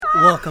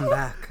Welcome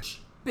back.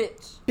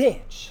 Bitch.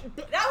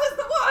 That was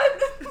the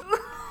one!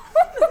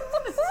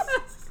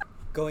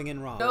 Going in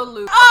raw. No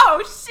loop.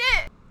 Oh,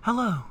 shit!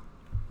 Hello.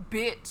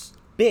 Bitch.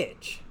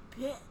 Bitch.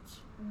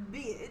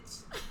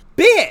 Bitch.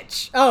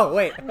 Bitch! Oh,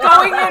 wait.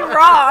 Going in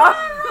raw.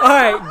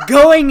 Alright,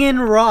 going in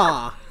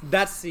raw.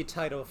 That's the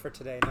title for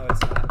today. No,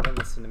 it's not. Don't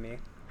listen to me.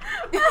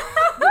 You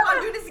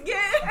want to do this again?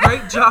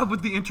 Great job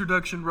with the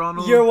introduction,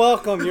 Ronald. You're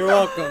welcome. You're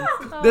welcome.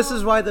 This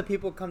is why the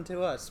people come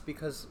to us,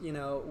 because, you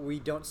know, we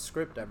don't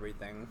script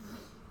everything.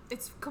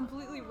 It's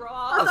completely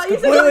raw. It's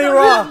completely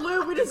raw.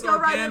 Lube, we just It's go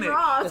right in organic.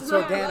 raw. It's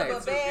organic. Rubber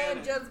It's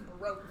band just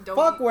broke.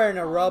 Fuck wearing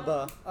a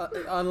rubber,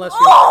 unless you...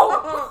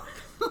 Oh!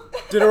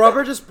 Did a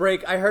rubber just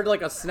break? I heard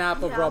like a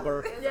snap of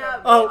rubber.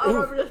 Yeah, Oh, our oof.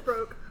 rubber just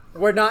broke.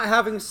 We're not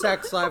having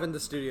sex live in the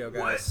studio,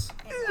 guys.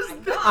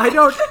 I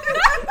don't...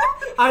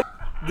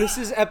 This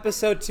is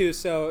episode 2,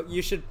 so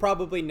you should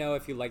probably know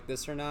if you like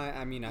this or not.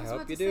 I mean, I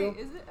hope you do.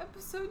 Is it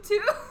episode 2?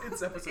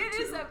 It's episode 2. It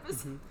is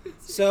episode 2.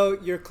 So,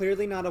 you're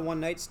clearly not a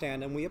one-night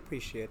stand, and we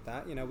appreciate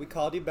that. You know, we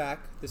called you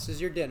back. This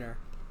is your dinner.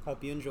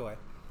 Hope you enjoy.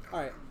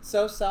 Alright,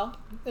 so, Sal,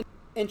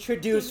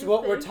 introduce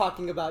what we're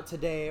talking about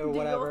today, or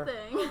whatever.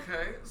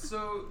 Okay,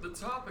 so the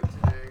topic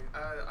today,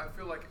 I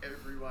feel like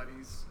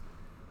everybody's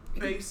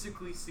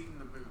basically seen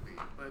the movie,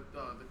 but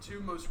the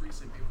two most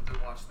recent people to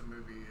watch the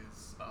movie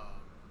is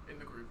in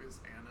the group is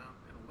Anna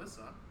and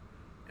Alyssa,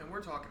 and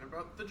we're talking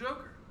about the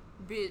Joker.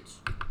 Bitch.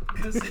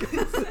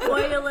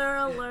 Spoiler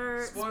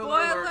alert. Spoiler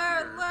Spoiler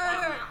alert!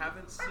 alert. If you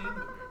haven't seen the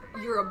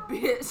movie, You're a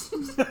bitch.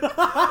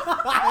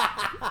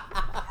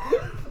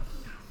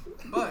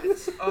 but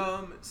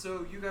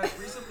so you guys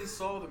recently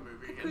saw the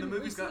movie, and the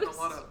movie's gotten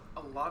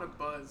a lot of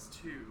buzz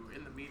too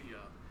in the media,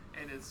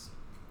 and it's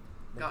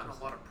gotten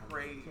a lot of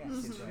praise too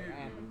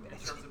in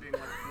terms of being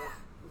like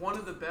one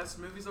of the best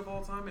movies of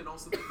all time, and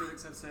also the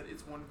critics have said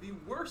it's one of the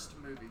worst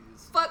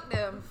movies. Fuck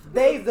them.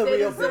 They the They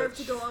real deserve bitch.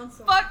 to go on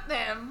some. Fuck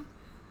them.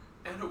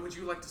 Anna, would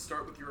you like to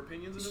start with your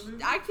opinions of the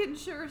movie? I can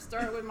sure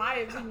start with my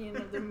opinion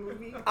of the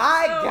movie.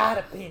 I got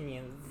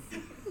opinions.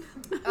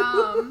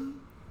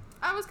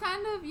 I was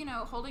kind of,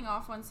 holding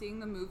off on seeing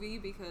the movie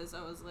because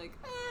I was like,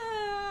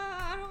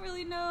 I don't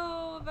really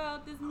know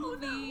about this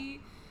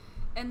movie.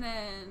 And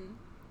then,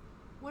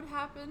 what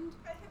happened?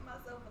 I hit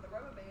myself with a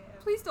rubber band.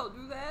 Please don't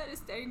do that.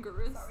 It's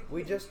dangerous. Sorry.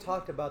 We just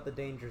talked about the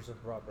dangers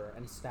of rubber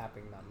and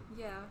snapping them.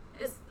 Yeah.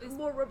 It's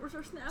more rubbers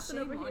are snapping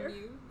shame over on here.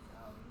 you.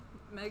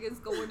 Megan's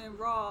going in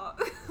raw.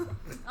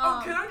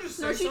 Oh, can I just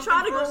say no, she something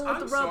tried to go first? with I'm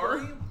the rubber.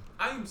 sorry.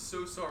 I am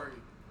so sorry.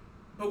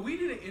 But we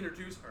didn't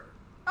introduce her.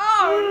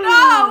 Oh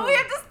no! We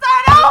have to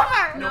start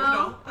over! No, we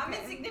don't. I'm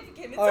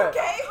insignificant. It's All right.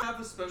 okay. We have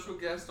a special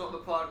guest on the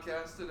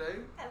podcast today.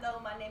 Hello,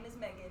 my name is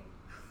Megan.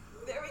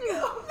 There we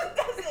go.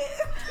 That's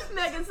it.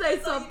 Megan, say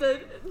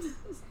something.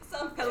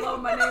 Hello,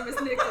 my name is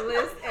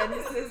Nicholas, and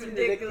this is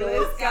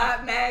ridiculous.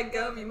 Got mad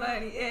gummy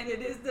money, and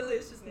it is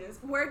deliciousness.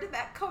 Where did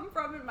that come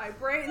from in my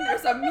brain?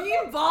 There's a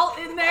mean vault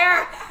in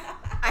there.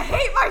 I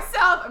hate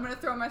myself. I'm gonna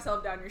throw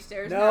myself down your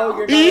stairs now. No,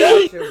 you're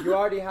not going to. You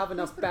already have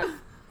enough back.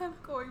 I'm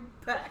going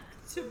back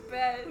to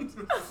bed.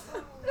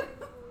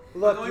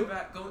 Look, Going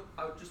back,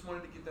 I just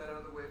wanted to get that out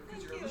of the way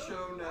because you're on the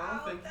show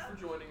now. Thank you for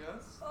joining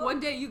us.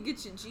 One day you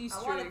get your G I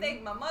string. want to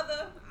thank my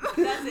mother.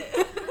 That's it.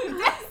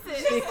 That's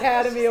the it.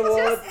 Academy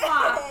Award.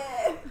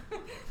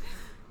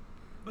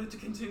 But to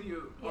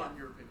continue on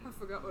your I opinion.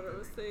 forgot what I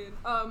was saying.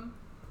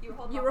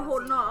 You were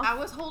holding off. I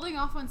was holding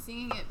off on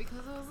seeing it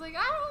because I was like,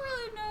 I don't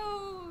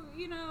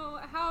really know,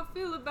 how I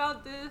feel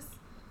about this.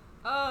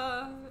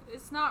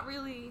 It's not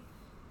really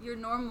your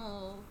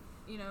normal,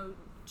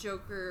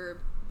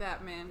 Joker,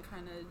 Batman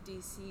kind of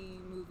DC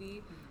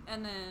movie.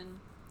 And then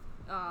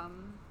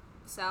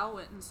Sal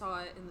went and saw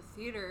it in the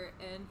theater,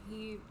 and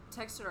he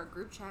texted our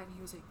group chat, and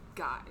he was like,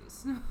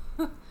 guys,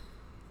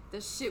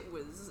 the shit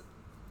was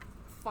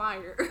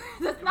fire.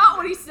 That's not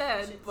what he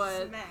said,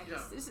 but Smacks.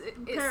 Yeah. it's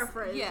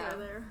Paraphrase yeah. right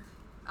there.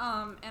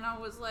 And I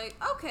was like,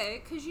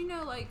 okay, because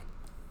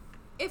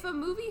if a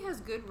movie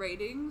has good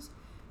ratings,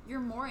 you're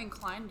more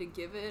inclined to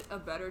give it a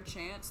better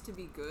chance to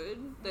be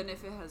good than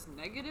if it has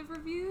negative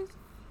reviews.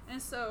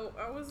 And so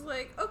I was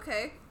like,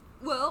 okay,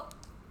 well,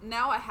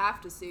 now I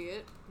have to see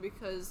it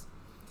because,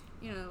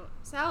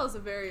 Sal is a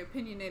very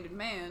opinionated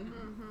man.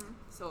 Mm-hmm.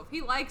 So if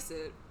he likes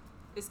it,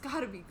 it's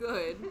got to be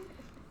good.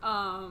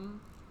 And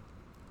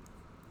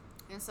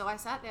so I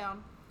sat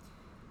down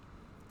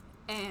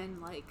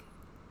and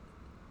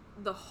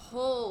the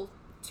whole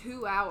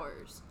 2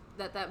 hours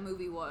that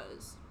movie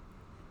was,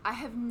 I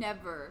have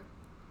never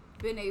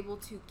been able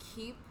to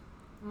keep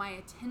my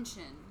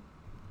attention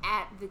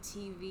at the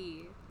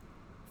TV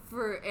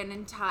for an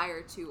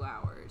entire 2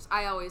 hours.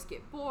 I always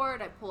get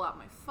bored. I pull out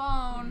my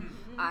phone.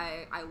 Mm-hmm.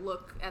 I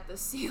look at the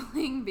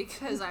ceiling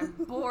because I'm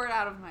bored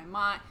out of my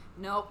mind.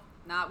 Nope,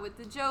 not with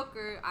the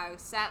Joker. I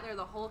sat there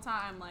the whole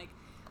time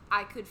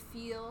I could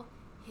feel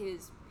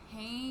his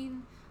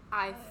pain.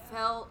 I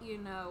felt,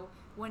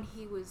 when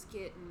he was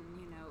getting,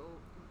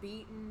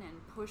 beaten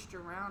and pushed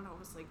around, I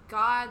was like,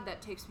 God,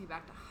 that takes me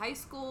back to high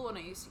school when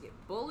I used to get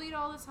bullied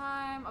all the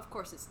time. Of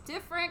course, it's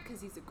different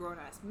because he's a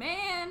grown-ass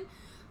man,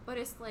 But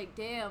it's like,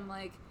 damn,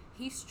 like,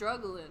 he's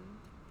struggling.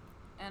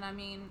 And I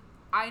mean,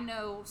 I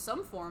know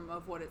some form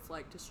of what it's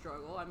like to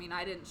struggle. I mean,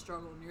 I didn't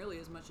struggle nearly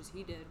as much as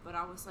he did, but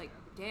I was like,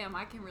 damn,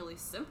 I can really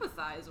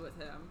sympathize with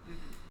him.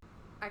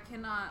 I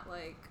cannot,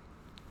 like,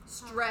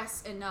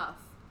 stress enough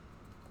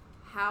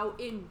how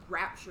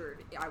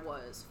enraptured I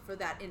was for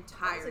that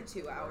entire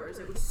 2 hours.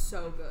 It was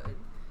so good.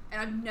 And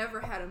I've never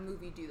had a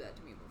movie do that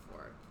to me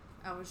before.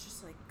 I was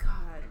just like,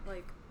 God,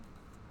 like,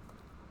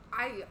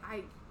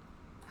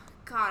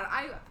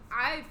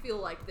 I feel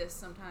like this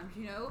sometimes,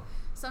 you know?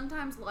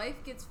 Sometimes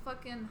life gets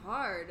fucking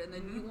hard, and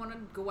then you want to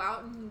go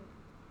out and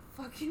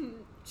fucking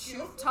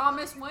shoot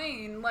Thomas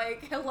Wayne.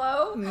 Like,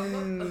 hello?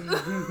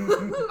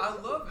 I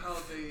love how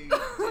they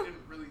didn't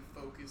really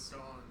focus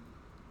on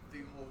the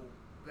whole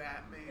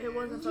Batman. It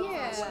wasn't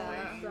focused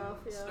on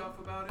stuff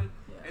about it.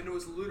 Yeah. And it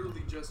was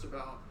literally just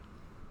about,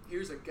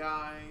 here's a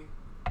guy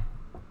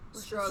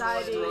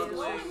Society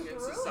struggling in through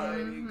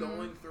society,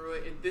 going through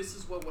it, and this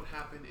is what would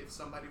happen if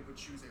somebody would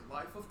choose a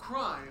life of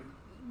crime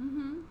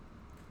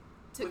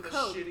To with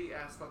cope. a shitty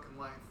ass fucking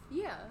life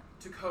Yeah.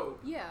 to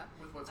cope Yeah.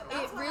 with what's going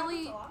That's on. what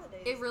happens a lot of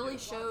days. It really Yeah.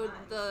 showed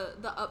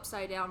Sometimes. the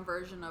upside down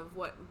version of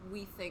what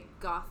we think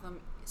Gotham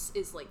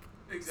is like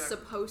Exactly.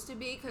 supposed to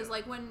be, because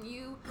like when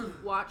you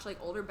watch like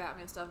older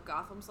Batman stuff,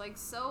 Gotham's like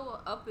so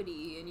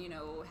uppity and, you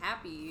know,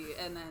 happy,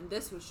 and then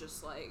this was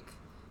just like,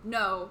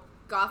 no,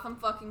 Gotham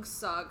fucking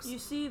sucks. You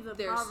see the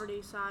There's-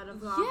 poverty side of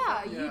Gotham.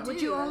 Yeah, Yeah. you do.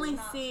 But you only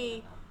That's not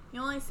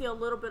see a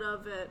little bit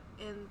of it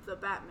in the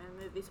Batman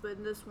movies, but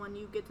in this one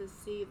you get to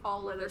see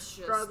All where of they're it's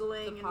just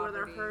struggling the and where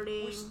they're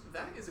poverty. hurting. Which,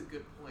 that is a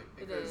good point,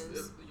 It because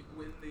is.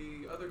 when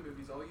the other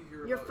movies, all you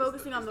hear You're about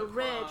focusing is on the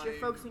rich. You're crime.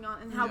 focusing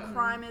on and how Yeah.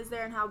 crime is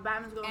there and how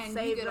Batman's going to and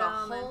save you get a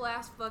them. whole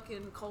ass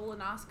fucking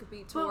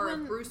colonoscopy tour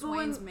of Bruce but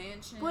Wayne's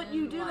mansion. But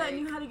you do that, and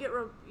you like, had to get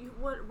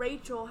what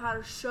Rachel had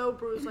to show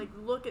Bruce, like,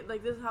 look at,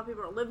 like, this is how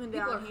people are living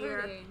People down are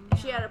here. hurting, And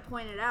she yeah. had to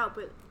point it out,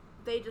 but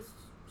they just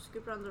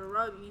scoop it under the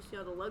rug, and you see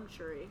all the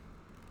luxury.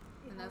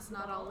 and that's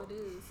not all it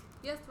is.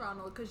 Yes,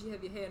 Ronald, because you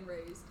have your hand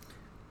raised.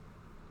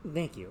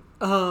 Thank you.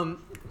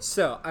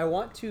 So I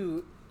want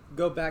to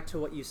go back to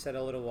what you said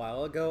a little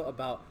while ago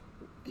about,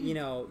 you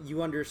know,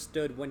 you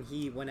understood when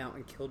he went out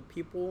and killed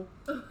people,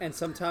 and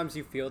sometimes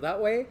you feel that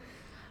way.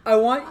 I've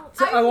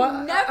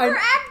never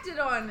acted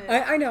on it.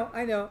 I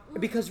know,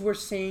 because we're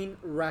sane,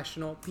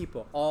 rational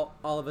people, all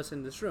of us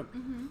in this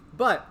room.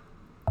 But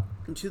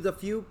to the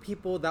few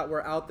people that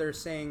were out there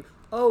saying,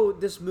 "Oh,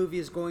 this movie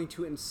is going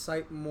to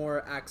incite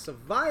more acts of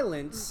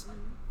violence,"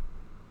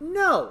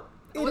 no.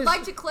 I would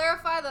like to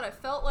clarify that I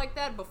felt like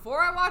that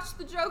before I watched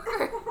The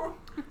Joker.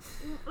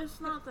 It's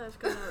not that it's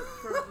going to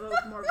provoke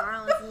more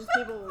violence. It's just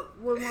people,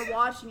 when we're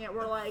watching it,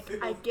 we're like,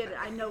 I get it.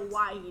 I know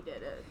why he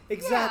did it.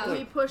 Exactly.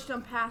 We pushed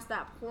him past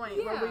that point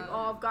where Yeah. we've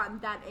all gotten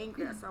that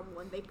angry at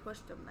someone. They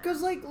pushed him there.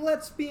 Because, like,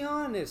 let's be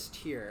honest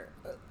here.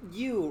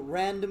 You,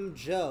 Random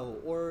Joe,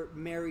 or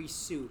Mary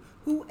Sue,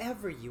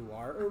 whoever you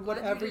are, or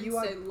whatever you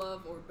are. Say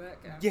love or Beck.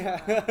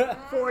 Yeah.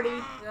 40.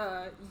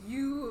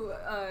 You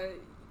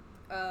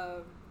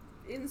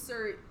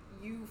insert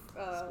you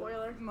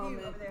Spoiler.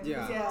 moment. You over there.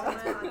 Yeah.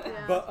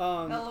 Yeah. But,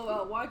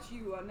 LOL. Watch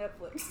you on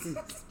Netflix.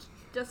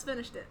 Just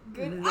finished it.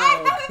 Good. No. I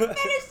haven't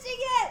finished it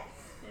yet.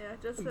 Yeah,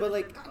 just finished But,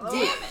 like, it. damn Oh,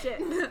 it.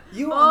 shit.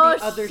 you Oh, on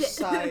the other shit.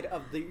 side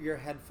of your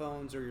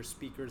headphones or your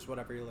speakers,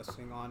 whatever you're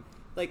listening on,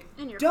 like,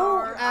 In your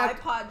don't car.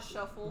 act. iPod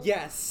Shuffle.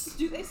 Yes.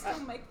 Do they still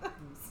make those?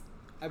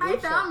 I I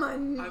believe found so.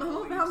 mine. I My mom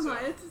believe found so.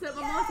 mine. It's at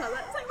my mom's house.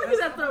 It's like, look Has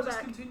at that someone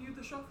throwback. discontinued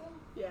the shuffle?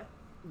 Yeah.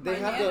 They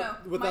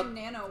have the without my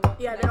Nano. won't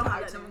Yeah, they connect don't to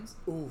have that iTunes.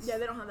 oof, Yeah,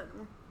 they don't have that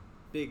anymore.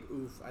 big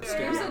oof. I There's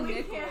scared a you. we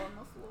nickel can't- on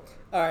the floor.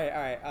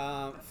 All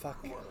right.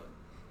 Fuck.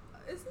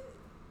 It's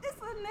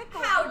a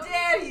nickel. How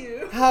dare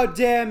you? How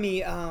dare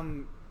me,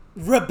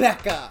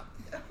 Rebecca.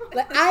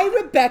 Like,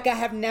 Rebecca,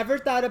 have never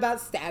thought about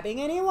stabbing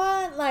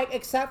anyone, like,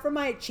 except for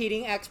my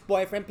cheating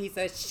ex-boyfriend piece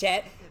of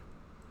shit.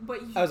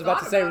 But you I was about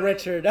to say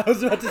Richard.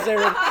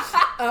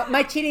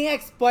 My cheating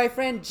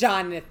ex-boyfriend,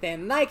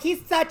 Jonathan. Like,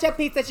 he's such a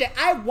piece of shit.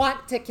 I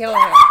want to kill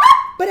him.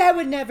 But I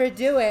would never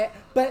do it.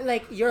 But,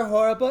 like, you're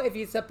horrible if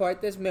you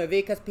support this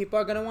movie because people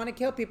are going to want to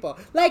kill people.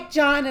 Like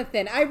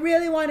Jonathan. I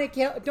really want to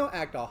kill... Don't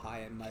act all high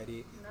and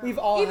mighty. We've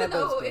all Even had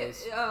those though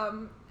days.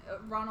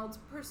 Ronald's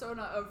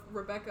persona of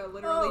Rebecca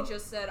literally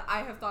just said,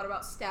 I have thought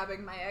about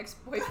stabbing my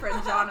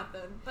ex-boyfriend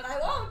Jonathan. But I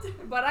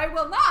won't. But I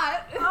will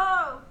not.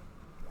 Oh.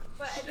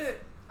 But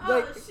Shit. oh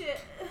Like- shit.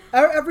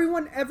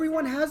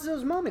 Everyone has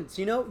those moments,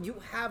 you know. You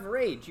have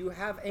rage, you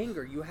have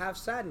anger, you have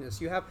sadness,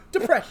 you have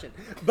depression.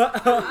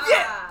 But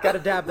gotta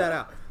dab that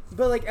out.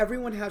 But like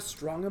everyone has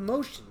strong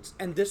emotions,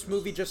 and this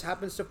movie just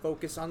happens to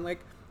focus on like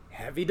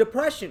heavy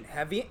depression,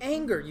 heavy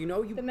anger. You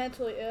know, The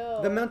mentally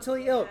ill. the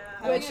mentally ill.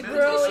 Yeah. Which Having a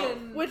really,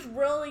 condition- which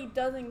really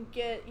doesn't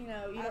get, you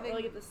don't Having-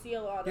 really get to see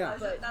a lot of Yeah. it,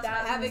 but That's that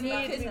what Having a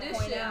needs to be pointed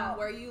condition out.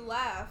 where you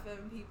laugh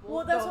and people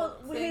Well, that's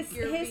don't what think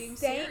you're being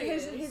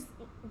serious. his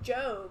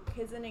joke,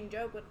 his ending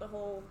joke with the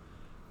whole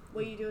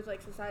what you do with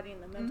like society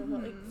and the mental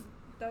health. Like,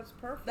 that's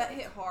perfect. That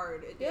hit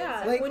hard. It did.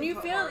 Yeah, Like- when you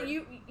Hit feel hard.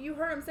 you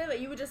heard him say that,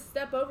 you would just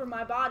step over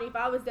my body if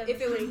I was dead. in If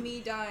the it was street.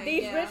 me dying,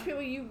 These yeah. rich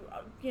people, you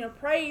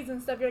praise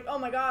and stuff. You're like, oh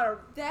my god. Or,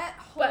 That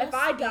whole but if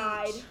I speech,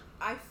 died,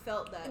 I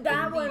felt that.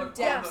 that in one, the on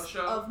depths the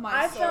show. of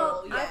my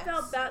soul. I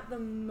felt that the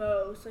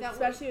most, like, That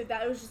especially with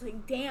that. It was just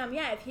like, damn,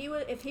 yeah. If he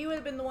would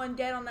have been the one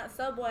dead on that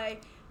subway,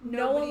 no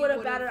Nobody one would have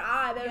would've- batted an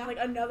eye. There yeah. was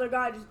like another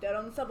guy just dead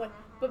on the subway.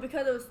 But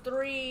because it was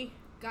 3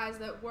 guys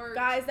that worked.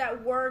 guys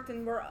that worked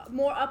and were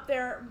more up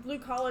there, blue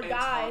collar And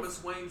guys,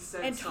 Thomas Wayne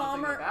said and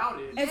something about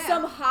it. and Yeah.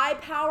 some high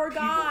power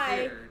People guy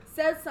cared.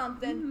 said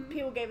something, Mhm.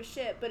 people gave a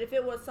shit. But if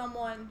it was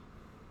someone,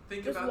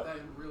 Think just about wa- that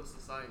in real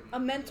society. a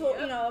mental,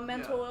 Yep. a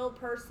mental ill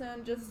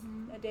person, just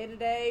a day to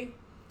day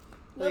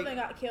living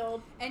got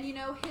killed, And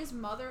his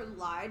mother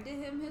lied to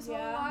him his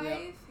Yeah. whole Yep.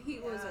 life. He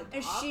was Yeah. adopted.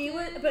 and she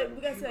was. But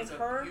we gotta He say, like, was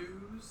her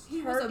abused.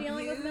 He her was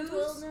dealing with mental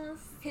abused.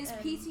 illness. His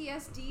and-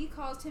 PTSD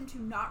caused him to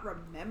not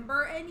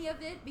remember any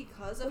of it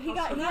because of Well, he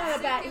how had a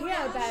bad traumatic he it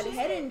had a was. bad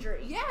head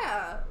injury.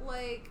 Yeah,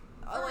 like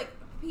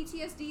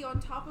PTSD on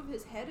top of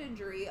his head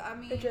injury. I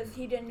mean, It just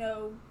he didn't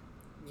know.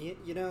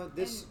 You know,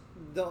 this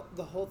the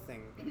whole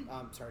thing.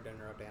 Sorry to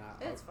interrupt, Anna.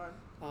 it's fun.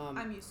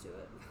 I'm used to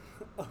it.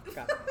 Oh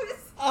god.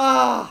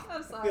 Ah.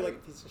 I'm I sorry. feel like a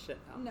piece of shit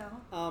now.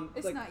 No,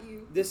 it's like, not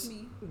you. This it's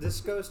me.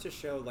 this goes to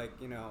show, like,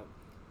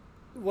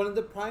 one of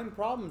the prime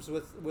problems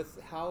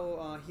with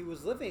how he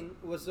was living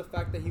was the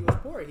fact that he was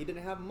poor. He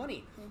didn't have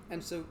money,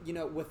 and so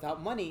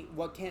without money,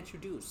 what can't you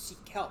do?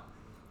 Seek help.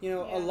 A Yeah.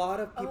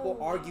 lot of people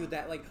Oh, argue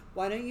that, like,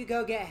 why don't you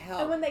go get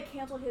help? And when they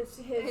canceled his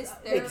they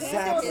therapist-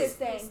 canceled his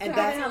Exactly. thing. And They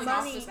that's- didn't have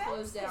money. office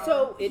closed down.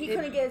 So It- he it-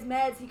 couldn't get his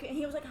meds.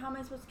 He was like, "How am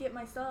I supposed to get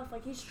my stuff?"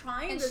 Like he's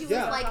trying. and to she was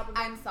Yeah. like,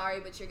 "I'm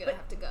sorry, but you're gonna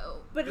have to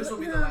go." But This will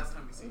be the no, last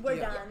time we see We're him.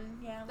 Yeah. done.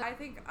 Yeah. I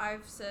think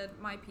I've said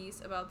my piece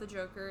about the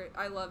Joker.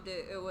 I loved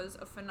it. It was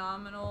a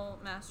phenomenal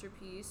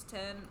masterpiece.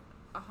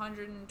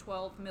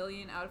 112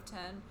 million out of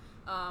 10.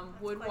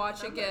 Would quite watch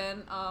the number.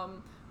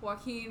 again.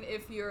 Joaquin,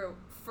 if you're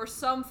for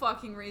some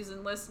fucking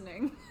reason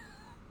listening,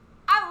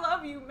 I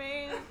love you,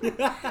 man.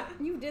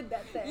 You did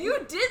that thing. You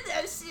did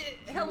that shit.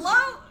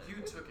 Hello. You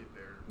took it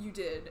there. You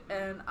did,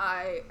 and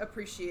I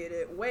appreciate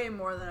it way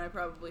more than I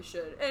probably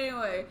should.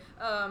 Anyway,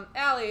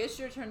 Allie, it's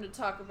your turn to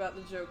talk about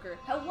the Joker.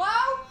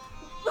 Hello?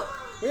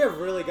 We have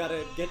really got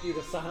to get you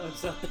to silence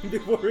something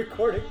before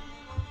recording.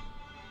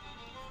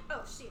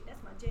 Oh shit,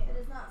 that's my jam. It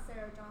is not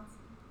Sarah Johnson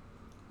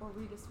Or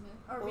Rita Smith.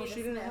 or Oh, Rita she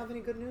didn't Smith. have any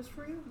good news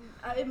for you?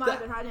 It might have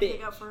been her. I didn't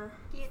pick bitch. up for her.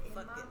 Get in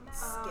my Fucking mouth.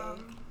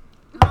 skate.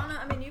 I don't know.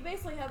 I mean, you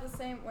basically have the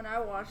same when I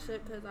watched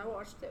it because I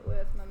watched it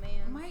with my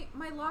man.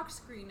 My lock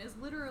screen is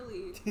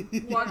literally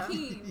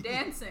Joaquin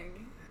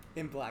dancing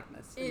In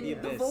blackness. in the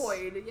the abyss.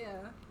 void.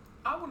 Yeah.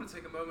 I want to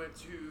take a moment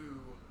to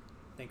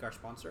Thank our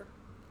sponsor.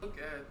 look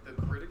at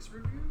the critics'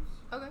 reviews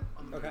Okay.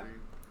 on the Okay. movie.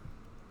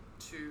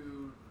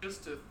 To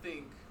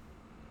think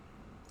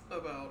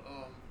about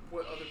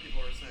what other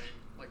people are saying,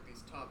 like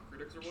these top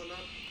critics or whatnot.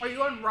 Are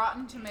you on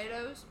Rotten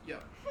Tomatoes? Yeah.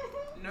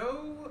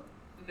 No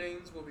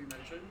names will be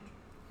mentioned,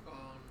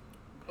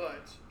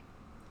 but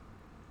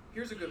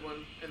here's a good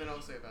one, and then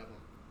I'll say a bad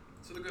one.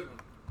 So the good one.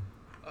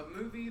 A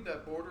movie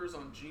that borders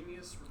on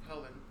genius,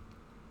 repellent,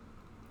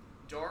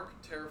 dark,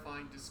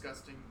 terrifying,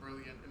 disgusting,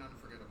 brilliant, and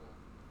unforgettable.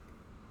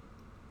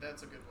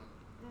 That's a good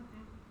one.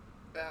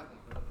 Bad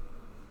one.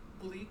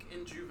 Bleak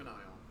and juvenile.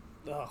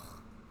 Ugh.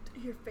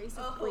 Your face is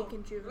Oh, bleak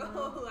and juvenile.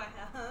 Oh,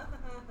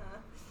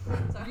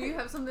 sorry. Do you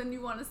have something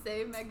you want to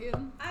say,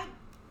 Megan?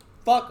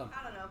 Fuck them.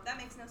 I don't know. That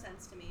makes no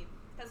sense to me.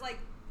 Because, like,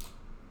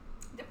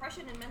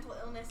 depression and mental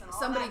illness and all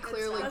Somebody that good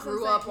clearly stuff. That's what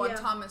grew I'm up saying, on yeah.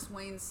 Thomas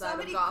Wayne's side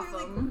Somebody of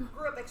clearly Gotham.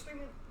 grew up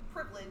extremely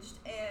privileged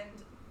and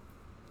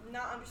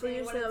not So understanding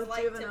you what said it it's was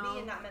like to juvenile. be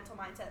in that mental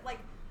mindset. Like,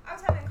 I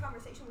was having a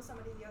conversation with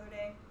somebody the other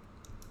day.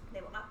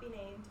 They will not be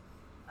named.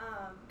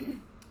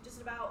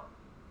 Just about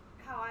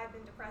how I've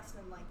been depressed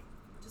and, like,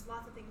 just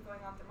lots of things going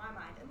on through my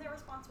mind. And their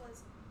response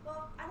was,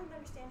 well, I don't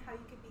understand how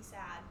you could be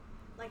sad.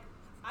 Like,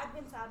 I've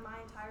been sad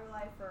my entire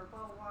life for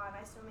blah, blah, blah, and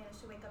I still manage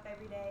to wake up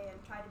every day and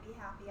try to be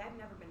happy. I've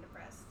never been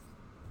depressed.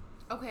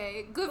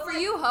 Okay, good But, for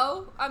like- you,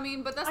 ho. I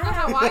mean, but that's I not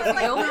had- how I like,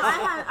 feel. No,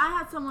 I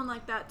had someone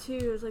like that too.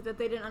 It was like that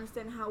they didn't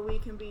understand how we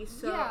can be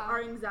so Yeah. our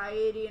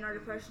anxiety and our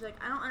depression.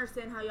 Like I don't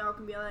understand how y'all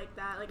can be like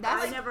that. Like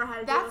That's I like- never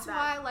had to deal That's with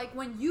why, that. like,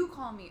 when you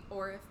call me,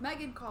 or if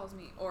Megan calls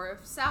me, or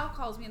if Sal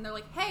calls me, and they're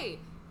like, "Hey,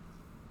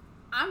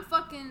 I'm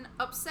fucking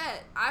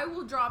upset," I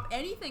will drop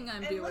anything I'm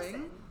And doing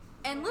listen.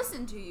 and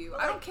listen to you. But,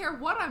 I don't like, care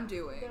what I'm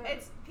doing.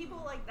 It's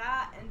people like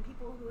that and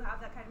people who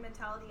have that kind of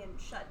mentality and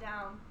shut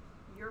down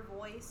your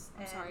voice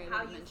I'm and sorry, I how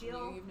didn't you mention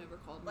feel. you. You've never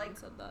called me like, and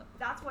said that.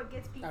 That's what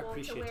gets I people to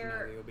appreciate you know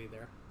where that you'll be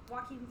there.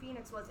 Joaquin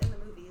Phoenix was in the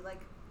movie. Like,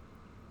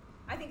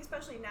 I think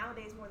especially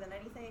nowadays more than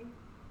anything,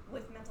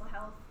 with mental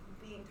health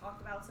being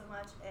talked about so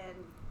much and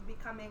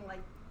becoming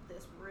like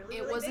this really,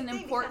 It really was big an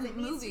thing important because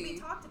it needs to movie. be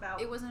talked about.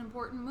 It was an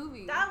important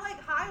movie. That like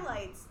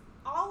highlights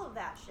all of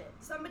that shit.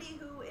 Somebody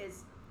who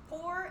is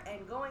poor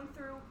and going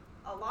through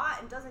a lot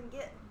and doesn't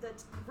get the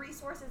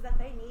resources that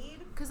they need,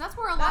 because that's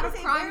where a lot of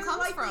crime very comes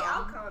likely from.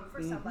 outcome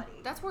for somebody.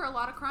 That's where a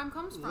lot of crime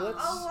comes from.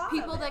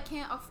 People that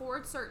can't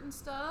afford certain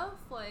stuff,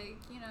 like,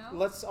 you know.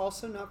 Let's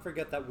also not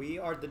forget that we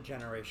are the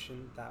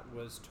generation that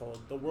was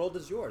told the world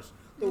is yours.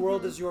 The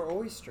world is your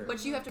oyster.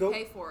 But you have to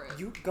pay for it.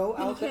 You go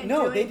out there. can't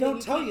No, do they anything, don't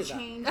you tell can't you that.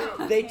 change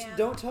it, They you can't.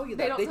 don't tell you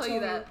that. They don't tell you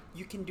that.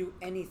 You can do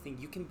anything.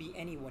 You can be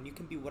anyone. You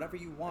can be whatever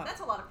you want.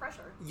 That's a lot of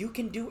pressure. You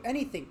can do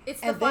anything.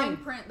 It's and the then fine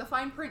print. The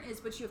fine print is,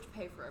 but you have to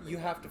pay for everything. you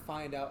have to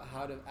find out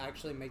how to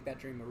actually make that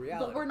dream a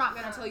reality. But we're not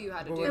going to tell you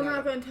how to But do we're And it. we're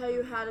not going to tell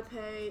you how to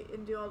pay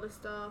and do all this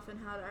stuff and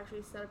how to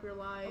actually set up your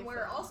life. And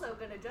we're also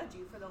going to judge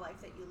you for the life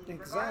that you lead,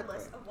 Exactly.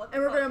 regardless of what the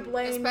And we're fuck gonna you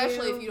blame do.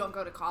 Especially you. if you don't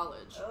go to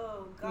college.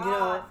 Oh, God You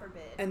know,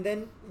 forbid. and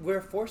then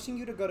we're forcing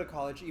you to go to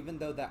college, even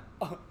though that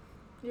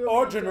You're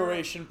our gonna do it.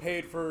 generation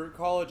paid for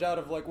college out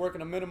of like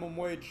working a minimum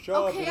wage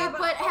job. Okay, you know?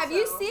 but have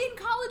you also- seen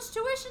college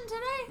tuition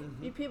today?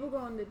 Mhm. You people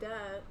go into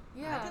debt.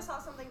 Yeah. I just saw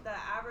something, the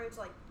average,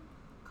 like,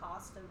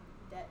 cost of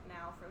debt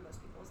now for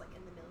most people is, like,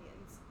 in the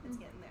millions. It's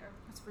getting there.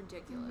 That's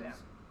ridiculous. Yeah.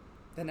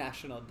 The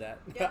national debt.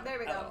 Yeah, there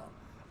we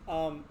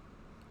go.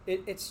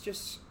 It's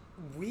just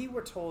we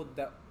were told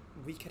that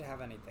we could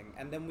have anything,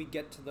 and then we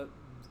get to the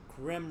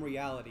grim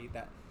reality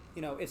that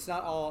it's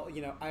not all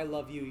I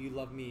love you, you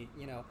love me.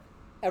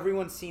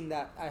 Everyone's seen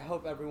that. I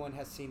hope everyone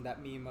has seen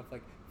that meme of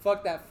like,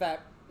 fuck that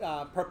fat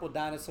purple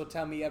dinosaur,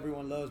 tell me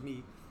everyone loves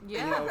me.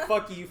 Yeah.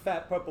 Fuck you,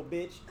 fat purple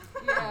bitch.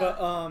 Yeah.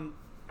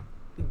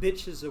 But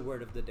bitch is the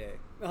word of the day.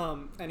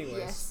 Anyways.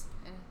 Yes.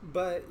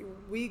 But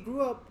we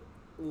grew up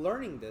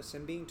learning this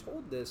and being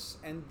told this,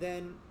 and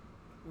then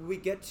we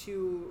get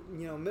to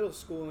middle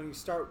school and we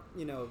start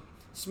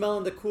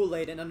smelling the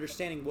Kool-Aid and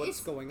understanding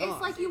what's going on.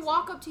 It's like you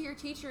walk up to your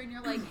teacher and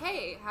you're like,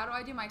 hey, how do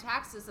I do my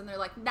taxes? And they're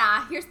like,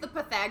 nah, here's the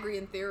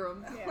Pythagorean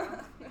theorem.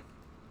 Yeah.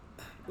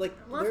 like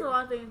Lots of a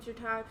lot of things. Your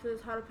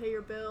taxes, how to pay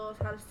your bills,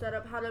 how to set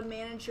up, how to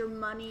manage your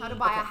money, How to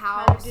buy a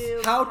how to house.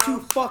 do how to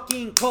house.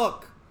 fucking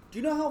cook. Do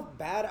you know how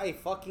bad I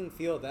fucking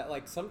feel that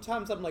like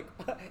sometimes I'm like,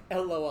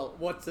 LOL,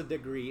 what's a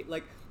degree?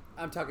 Like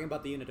I'm talking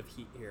about the unit of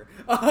heat here.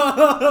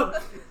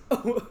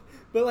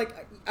 But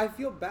like I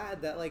feel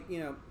bad that like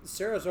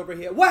Sarah's over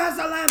here. Where's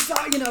the lamb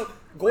sauce?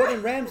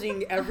 Gordon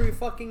Ramsaying every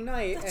fucking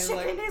night. The and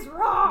chicken like, is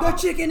raw! The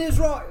chicken is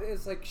raw.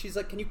 It's like she's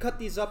like, can you cut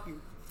these up?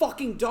 You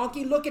fucking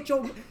donkey! Look at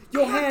your I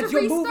hands. have to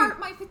You're restart moving.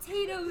 my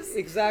potatoes.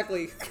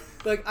 Exactly.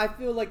 Like I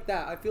feel like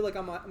that. I feel like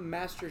I'm a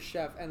master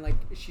chef, and like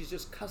she's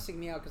just cussing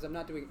me out because I'm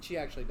not doing. She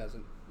actually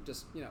doesn't.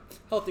 Just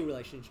healthy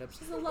relationships.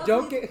 She's a lovely,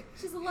 Don't get.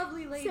 she's a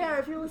lovely lady. Sarah,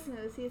 if you're listening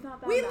to this, he's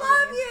not that We bad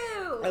love of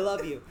you. I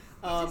love you.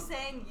 He's just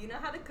saying, you know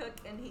how to cook,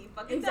 and he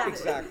fucking Exactly.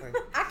 does it.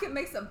 Exactly. I can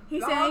make some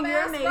He's saying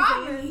you're bomb-ass amazing.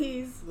 ramen.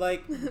 He's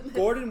Like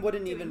Gordon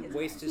wouldn't Doing even his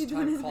waste best. his He's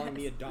doing time his calling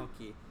me a best.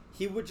 donkey.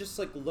 He would just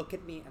like look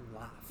at me and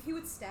laugh. He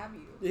would stab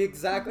you.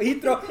 Exactly.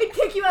 He'd throw. he'd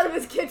kick you out of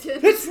his kitchen.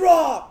 It's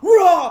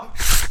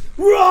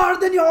rawer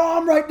than your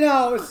arm right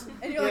now.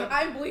 And you're like,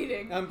 I'm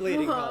bleeding. I'm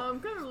bleeding. Help. I'm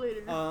kind of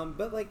bleeding.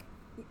 But like,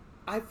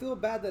 I feel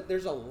bad that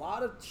there's a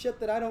lot of shit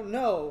that I don't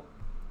know,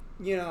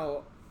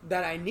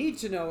 that I need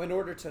to know in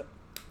order to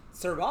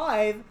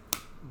survive,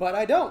 but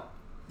I don't,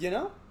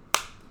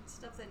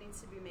 Stuff that needs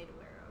to be made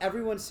aware of.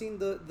 Everyone's seen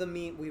the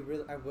meme.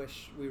 I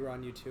wish we were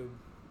on YouTube,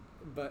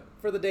 but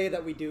for the day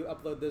that we do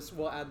upload this,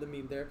 we'll add the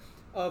meme there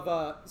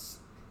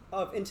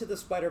of Into the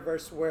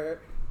Spider-Verse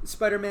where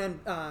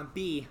Spider-Man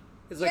B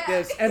is like Yeah,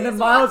 this, and then he's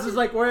Miles watching- is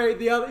like where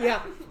the other.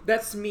 Yeah,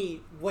 that's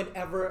me.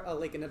 Whenever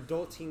like an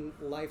adulting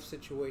life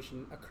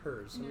situation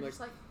occurs, And I'm you're like, just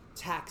like,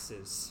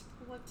 taxes,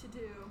 what to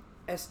do?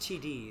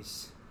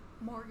 STDs,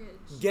 Mortgage.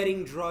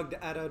 getting drugged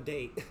at a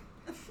date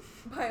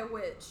By a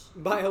witch.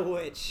 by a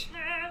witch,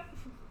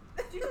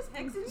 Did you just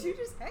hex Did me? you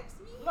just hex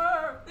me?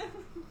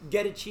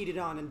 getting cheated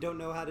on and don't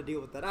know how to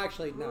deal with that.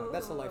 Actually, no,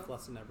 that's a Ooh. life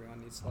lesson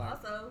everyone needs to learn.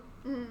 Also,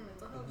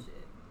 mental health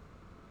shit.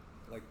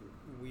 Like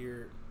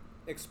we're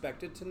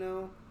expected to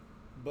know,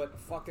 but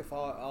fuck if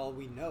all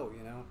we know,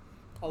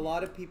 A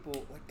lot of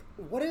people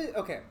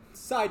okay,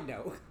 side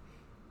note.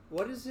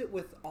 What is it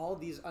with all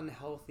these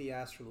unhealthy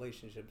ass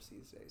relationships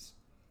these days?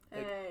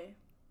 Like, Hey.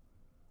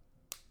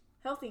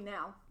 Healthy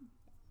now.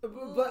 but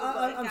Ooh,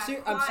 I'm got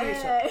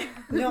serious. Hey.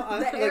 No, I'm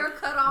The air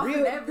cut off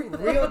and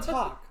everything. real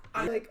talk.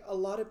 Like a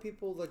lot of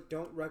people like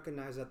don't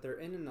recognize that they're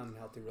in an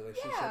unhealthy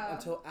relationship Yeah.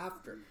 until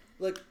after.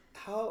 Like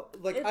how?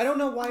 Like It's- I don't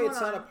know why hold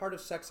it's not a on. part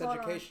of sex Hold on.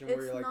 education where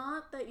It's you're like,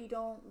 not that you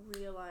don't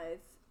realize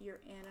you're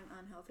in an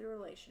unhealthy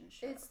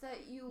relationship. It's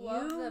that you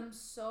love You- them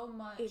so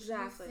much.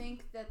 Exactly. You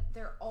think that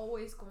they're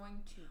always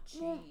going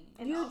to Well, change.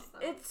 And you, also-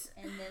 it's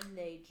and then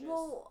they just.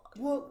 well,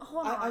 well,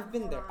 hold I've on,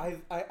 been hold there.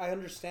 on. I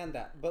understand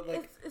that, but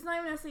like, it's not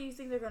even necessarily you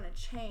think they're gonna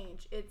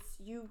change. It's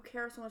you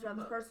care so much about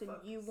the person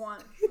you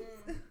want.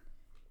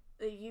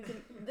 You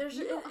can. There's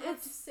you don't have to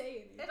it's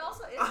say anything. It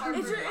also is hard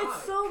it's to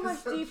it's so much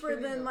I'm deeper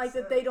getting than like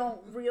that upset. they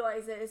don't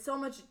realize it. It's so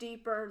much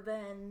deeper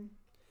than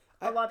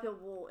a lot of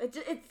people. It's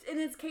and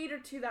it's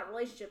catered to that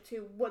relationship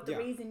to what the Yeah.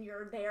 reason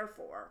you're there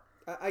for.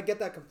 I get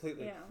that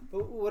completely. Yeah.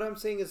 But what I'm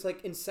saying is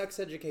like in sex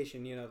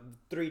education,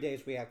 3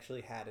 days we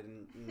actually had it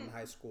in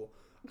high school.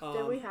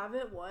 Did we have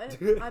it? What?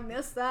 I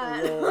missed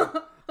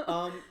that.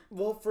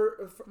 Well,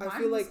 for Mine I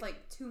feel was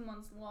like 2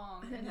 months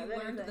long, didn't and you have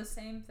learned anything. the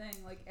same thing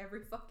like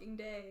every fucking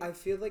day. I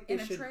feel like in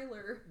a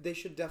trailer. they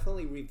should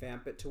definitely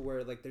revamp it to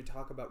where like they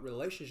talk about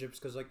relationships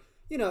because like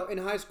in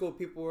high school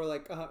people were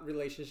like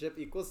relationship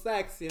equals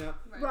sex,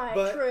 Right,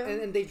 but true.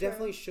 and they true.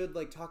 definitely should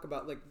like talk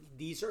about like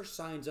these are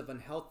signs of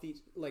unhealthy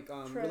like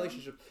True.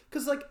 relationships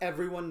because like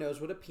everyone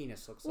knows what a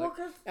penis looks Well, like,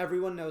 'cause-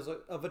 everyone knows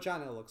what a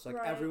vagina looks like,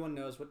 Right. everyone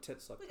knows what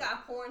tits look We like.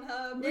 got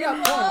Pornhub. We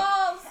got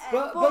Pornhub. Balls.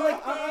 But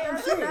like I'm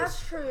that's, serious.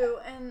 that's true,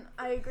 and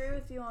I agree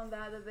with you on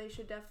that they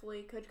should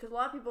definitely could, because a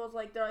lot of people is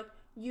like they're like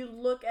you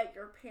look at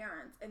your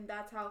parents, and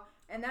that's how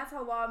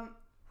a lot of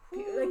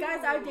the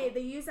guys I date,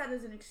 they use that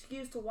as an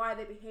excuse to why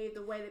they behave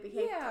the way they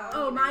behave. Yeah.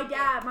 Oh, my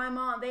dad, my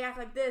mom, they act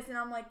like this, and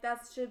I'm like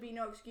that should be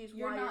no excuse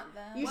You're why not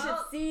them. you Well,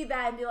 should see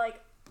that and be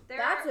like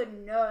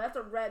that's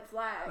a red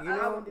flag. You I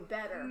know- would be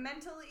better.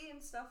 Mentally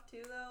and stuff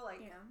too, though.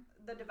 Like Yeah.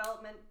 the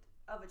development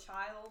of a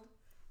child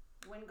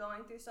when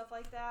going through stuff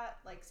like that,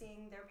 like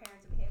seeing their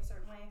parents behave a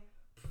certain way.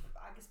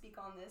 I could speak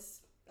on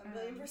this a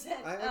million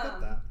 %. I get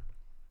that.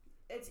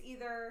 It's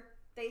either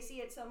they see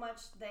it so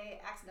much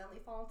they accidentally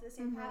fall into the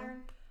same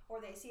pattern, or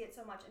they see it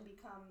so much and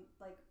become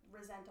like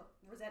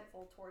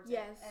resentful towards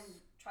Yes. it and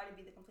try to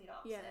be the complete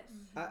opposite. Yes.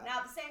 Now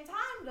at the same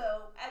time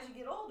though, as you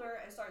get older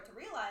and start to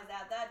realize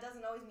that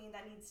doesn't always mean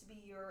that needs to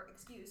be your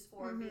excuse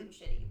for being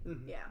shitty.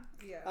 Yeah.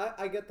 Yeah.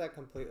 I get that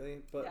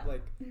completely, but Yeah.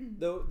 like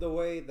the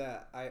way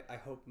that I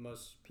hope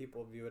most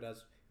people view it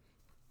as,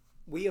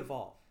 we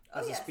evolve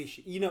as a yes.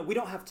 species. We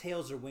don't have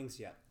tails or wings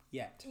yet.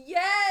 Yet.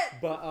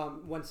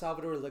 But when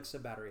Salvador licks a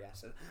battery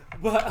acid.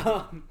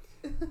 But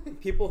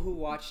people who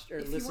watched or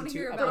If you listened want to to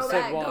hear about episode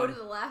that, one. go to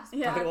the last.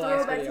 Yeah, Probably the throw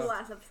last back to video. the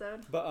last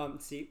episode.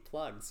 But see,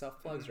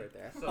 self plugs right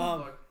there.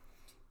 Self-plug.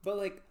 But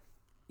like,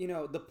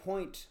 the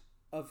point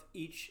of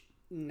each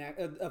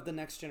of the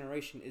next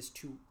generation is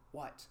to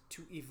what?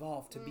 To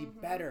evolve, to be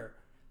better.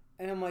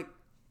 And I'm like,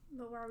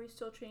 But why are we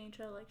still treating each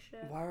other like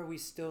shit? why are we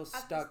still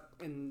stuck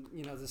in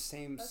the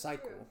same That's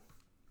cycle? true.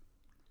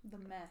 The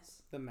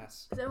mess. The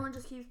mess. Because everyone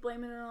just keeps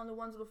blaming it on the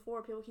ones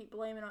before. People keep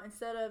blaming it on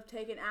instead of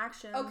taking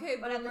action. Okay,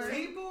 But at the boomer.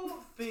 same-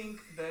 People think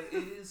that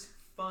it is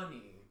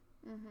funny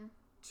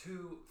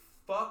to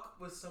fuck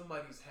with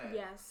somebody's head.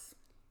 Yes.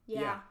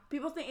 Yeah. Yeah.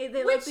 People think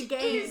they like Which the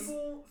game. is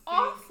People think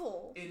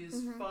awful. it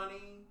is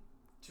funny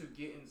to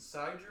get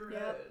inside your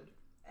Yep. head.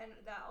 And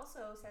that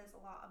also says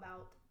a lot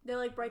about They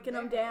like breaking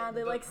them They're- down.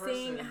 They the like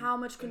seeing person how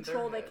much in their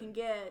control they head. can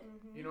get.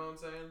 You know what I'm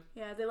saying?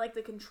 Yeah, they like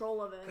the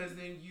control of it. Because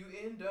then you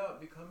end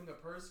up becoming a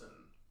person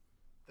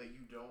that you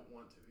don't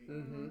want to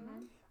be.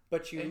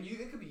 But And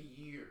it could be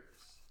years.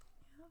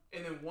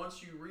 And then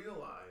once you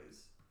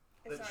realize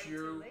it's that already too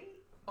you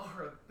late.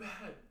 are a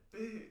bad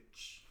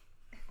bitch,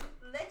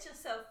 Let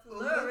yourself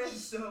let flourish.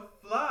 yourself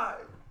fly.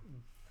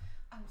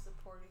 I'm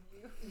supporting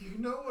you. You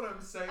know what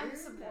I'm saying? I'm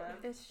supporting.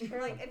 It's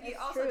true. Like if you It's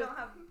also true. don't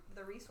have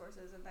the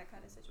resources in that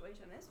kind of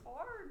situation, it's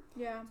hard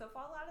Yeah. to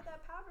fall out of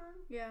that pattern.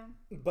 Yeah.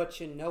 But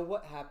you know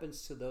what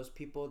happens to those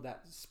people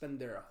that spend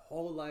their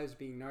whole lives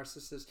being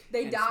narcissists?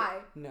 They and die.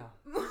 No.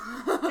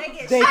 They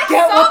get They shot.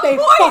 get what they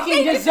point, fucking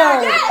they get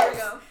deserve. There we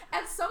go.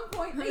 At some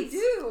point they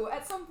do.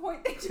 At some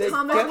point they just They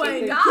Comment get what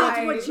away. they That's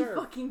fucking what you deserve.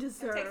 fucking It takes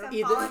deserve. them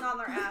Either- falling on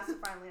their ass to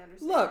finally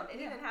understand. Look.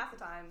 And even half the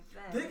time,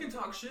 then They can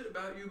talk shit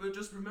about you, but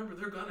just remember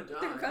they're gonna die.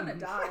 They're gonna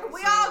die.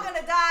 we all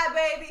gonna die,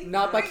 baby.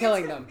 Not by Bring it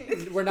killing to them.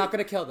 me. We're not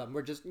gonna kill them.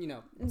 We're just stuff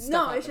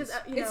No, it's happens. just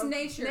It's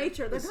nature.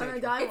 Nature. They're It's gonna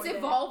nature. die It's one day.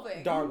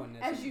 evolving.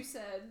 Darwinism. As you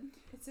said.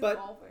 It's But-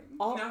 evolving.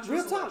 Natural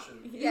real talk.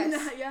 selection.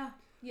 Yes. Yeah.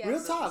 Yes. Real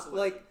Natural talk. selection.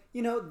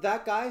 Like,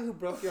 that guy who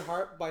broke your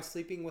heart by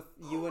sleeping with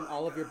you and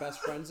all of your best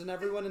friends and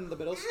everyone in the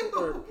middle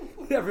school, or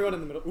everyone in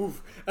the middle,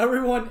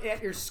 everyone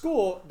at your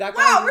school, that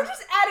guy, Wow, we're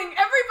just adding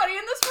everybody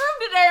in this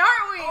room today,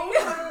 aren't we?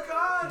 Oh my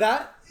god!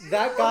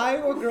 that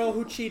guy or girl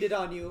who cheated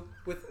on you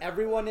with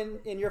everyone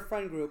in your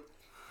friend group,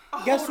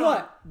 guess Hold on.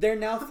 what? They're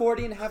now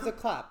 40 and have the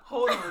clap.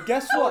 Hold on.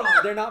 Guess Hold what?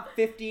 on. They're not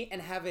 50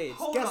 and have AIDS.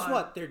 Hold Guess on.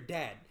 what? They're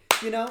dead.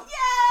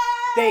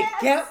 They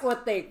get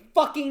what they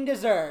fucking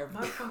deserve.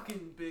 My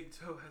fucking big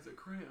toe has a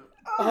cramp.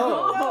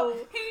 Oh,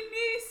 He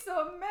needs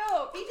some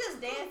milk. He just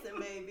dancing,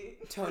 baby.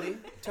 Tony.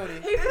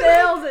 He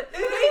feels it.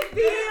 He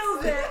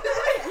feels it.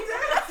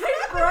 He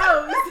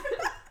froze.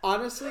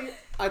 Honestly,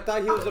 I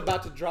thought he was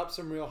about to drop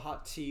some real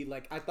hot tea.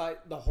 Like, I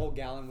thought the whole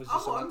gallon was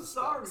just Oh, about I'm to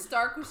spill. sorry.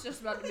 Stark was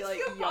just about to be like,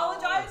 you yo.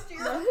 apologize to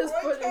your No, his boy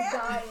foot is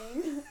cat?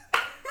 dying.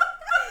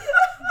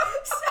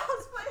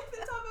 Sounds funny. The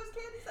time I was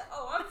kid, he said,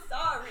 "Oh, I'm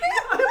sorry."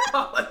 I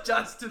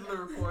apologize to the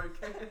report.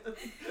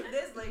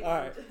 This lady. All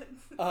right.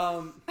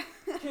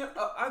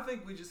 I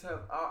think we just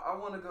have. I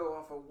want to go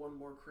off of one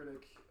more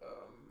critic.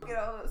 Get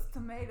all those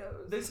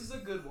tomatoes. This is a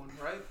good one,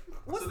 right?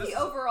 What's So this the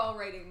is- overall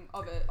rating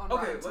of it on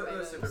Okay, Rotten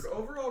let's see. Tomatoes? The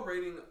overall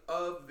rating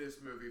of this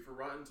movie for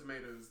Rotten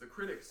Tomatoes, the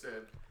critics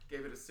said,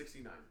 gave it a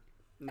 69.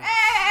 Nice.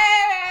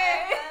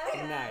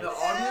 Hey! Nice. The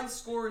audience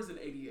score is an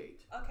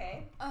 88.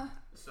 Okay.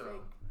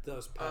 So,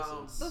 Those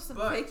peasants. Those some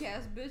But fake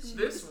ass bitches.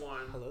 this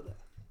one, Hello there.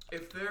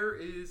 if there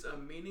is a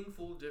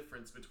meaningful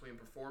difference between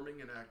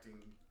performing and acting,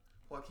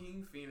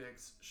 Joaquin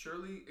Phoenix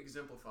surely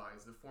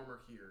exemplifies the former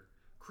here,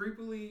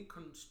 creepily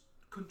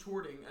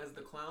contorting as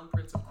the clown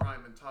prince of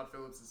crime in Todd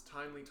Phillips'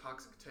 timely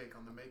toxic take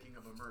on the making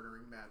of a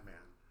murdering madman.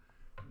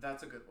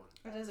 That's a good one.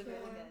 It is a good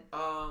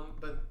one.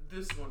 But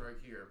this one right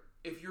here.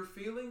 If you're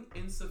feeling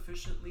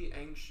insufficiently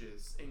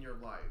anxious in your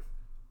life,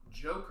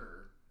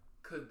 Joker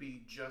could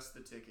be just the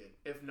ticket.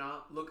 If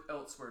not, look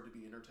elsewhere to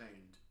be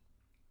entertained.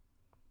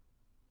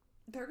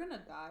 They're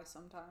gonna die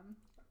sometime,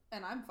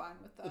 and I'm fine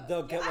with that.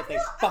 They'll get what they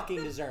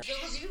fucking deserve. The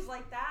reviews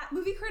like that.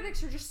 Movie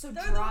critics are just so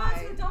They're dry.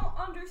 the ones who don't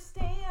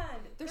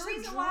understand. They're the so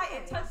reason dry. why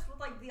it touched with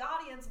like the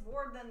audience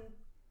more than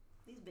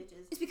these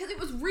bitches. It's because it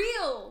was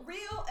real.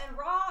 Real and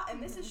raw,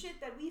 and this is shit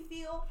that we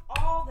feel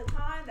all the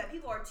time that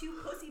people are too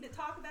pussy to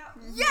talk about.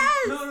 Yes.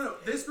 No.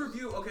 This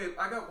review. Okay,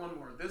 I got one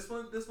more. This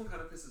one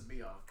kind of pisses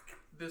me off.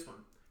 This one.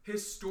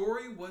 His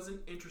story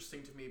wasn't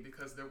interesting to me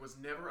because there was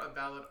never a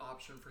valid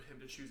option for him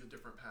to choose a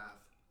different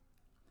path.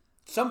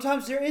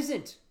 Sometimes there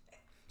isn't.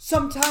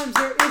 Sometimes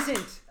there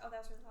isn't. Oh,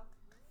 that's really hot.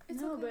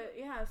 No, okay. but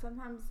yeah,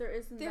 sometimes there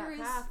isn't There that is-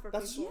 path for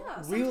That's- people. Yeah,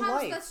 Real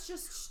sometimes life. that's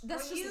just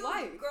When you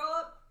life. grow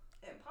up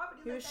in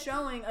poverty, He like was that,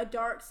 showing a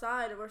dark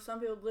side where some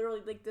people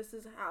literally like this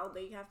is how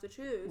they have to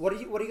choose. What are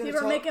you gonna People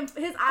tell? were making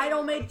his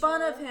idol made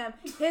fun of him.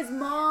 His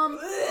mom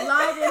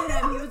lied to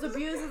him. He was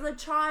abused as a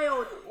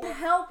child. The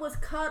help was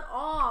cut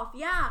off.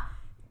 Yeah,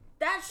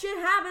 that shit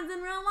happens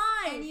in real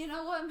life. And you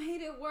know what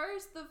made it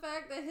worse? The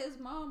fact that his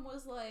mom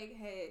was like,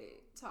 "Hey,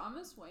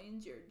 Thomas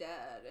Wayne's your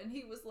dad," and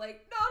he was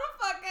like, "No,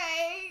 the fuck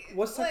ain't."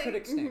 What's the like,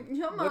 critic's name?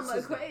 Your What's mama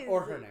his name? crazy.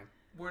 Or her name?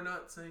 We're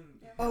not saying.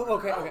 Oh,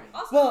 okay.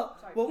 Also,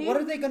 sorry. Well, what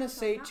are they gonna He's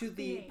say not to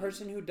the being-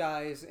 person who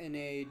dies in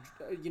a,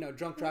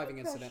 drunk driving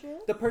incident?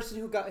 precious. The person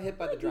who got hit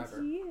by the Look, it's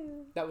driver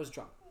you. that was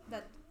drunk.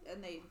 That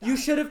and they. You died.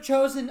 should have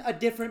chosen a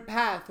different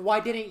path.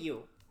 Why didn't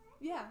you?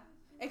 Yeah.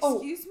 Oh.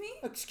 Excuse me.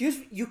 Excuse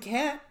me, you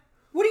can't.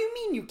 What do you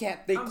mean you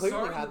can't? They I'm clearly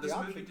sorry had that the this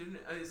option.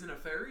 movie isn't a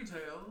fairy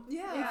tale.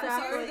 Yeah. Exactly.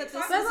 I'm sorry that this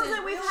That's That's what I'm isn't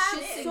saying. We've real had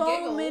shit and so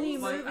giggles. many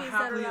Like movies that are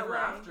happily that ever way.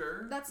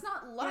 after. That's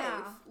not life.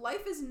 Yeah.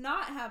 Life is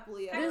not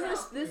happily ever This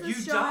after. is You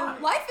showing. die.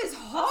 Life is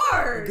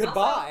hard.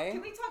 Goodbye. Also,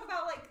 can we talk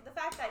about like the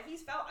fact that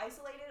he's felt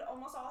isolated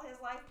almost all his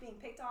life, being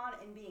picked on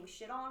and being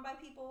shit on by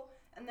people,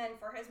 and then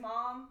for his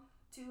mom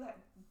to have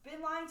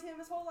been lying to him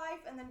his whole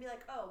life, and then be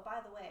like, "Oh, by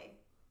the way,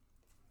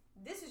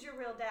 this is your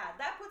real dad."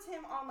 That puts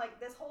him on like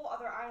this whole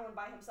other island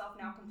by himself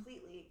now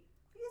completely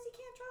because he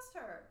can't trust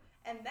her,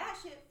 and that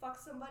shit fucks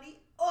somebody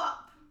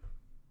up.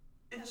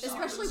 And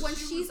Especially she when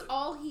was she's a-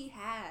 all he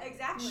had.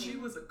 Exactly. She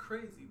was a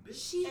crazy bitch.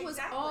 She was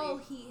Exactly. all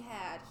he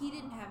had. He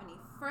didn't have any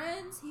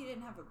friends. He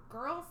didn't have a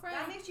girlfriend.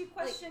 That makes you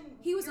question.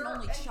 He was an your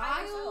only entire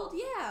child. self.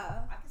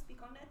 Yeah. I can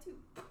speak on that too.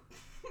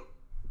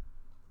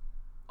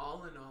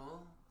 All in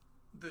all,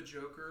 the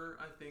Joker,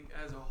 I think,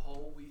 as a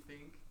whole, we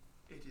think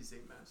it is a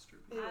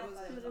masterpiece.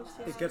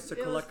 It gets the It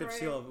was collective great.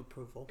 seal of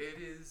approval. It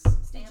is.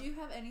 Did you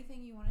have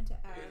anything you wanted to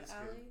add, It is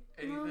Allie?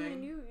 good. No, I mean,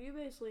 Anything? you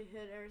basically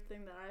hit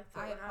everything that I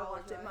thought I when I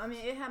watched it. I apologize.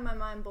 mean, it had my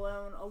mind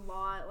blown a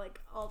lot.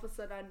 Like, all of a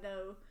sudden I'd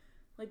know,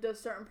 like, those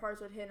certain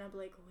parts would hit and I'd be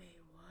like, wait,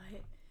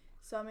 what?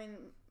 So, I mean,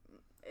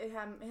 it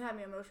had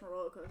me emotional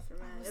roller coaster,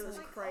 man. It was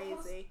like crazy.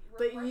 almost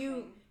But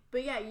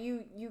but yeah,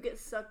 you get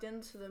sucked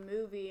into the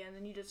movie and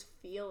then you just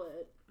feel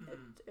it.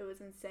 Mhm. It was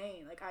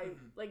insane. Like, Mhm.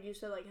 like you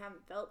said, like,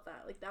 haven't felt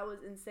that. Like, that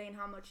was insane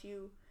how much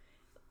you,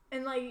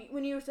 and like,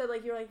 when you said,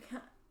 like, you're like,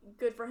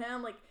 good for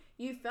him, like,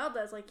 you felt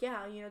that. It's like,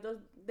 yeah,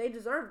 they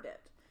deserved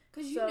it.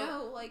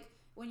 Because like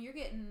when you're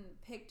getting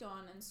picked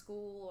on in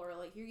school or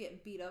like you're getting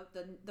beat up,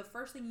 the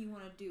first thing you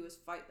want to do is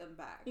fight them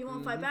back. You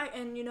won't fight back,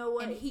 and you know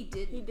what? And he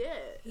didn't. He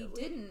did. He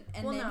didn't.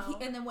 And Well, then no.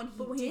 and then when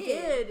But when he he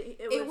did,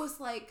 did, it was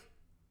like,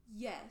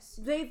 yes,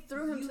 they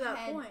threw him you to that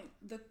had point.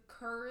 the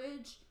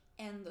courage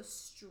and the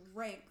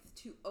strength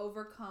to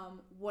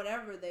overcome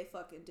whatever they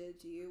fucking did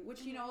to you,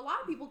 which a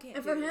lot of people can't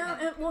And do. for him,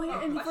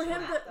 and for question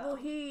him, that, though.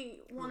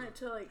 he wanted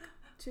to like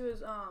to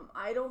his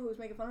idol who was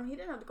making fun of him. He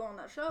didn't have to go on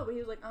that show, but he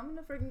was like, I'm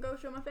gonna freaking go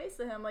show my face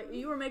to him. Like,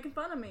 you were making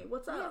fun of me.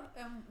 What's yeah, up?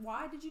 and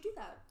why did you do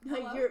that?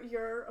 Like, Hello?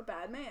 you're a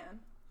bad man.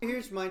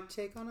 Here's my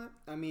take on it.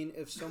 I mean,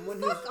 if someone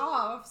who's Fuck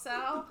off,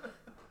 Sal.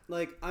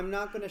 like, I'm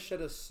not gonna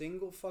shed a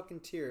single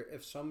fucking tear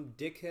if some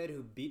dickhead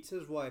who beats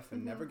his wife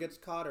and never gets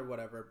caught or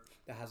whatever,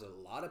 that has a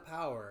lot of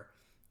power,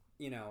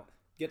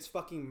 gets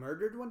fucking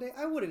murdered one day.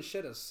 I wouldn't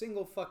shed a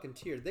single fucking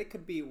tear. They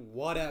could be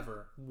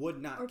whatever.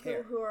 Would not Or care.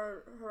 people who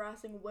are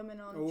harassing women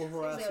on Or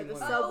harassing the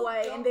women.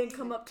 subway, Oh, and then don't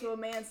come up to a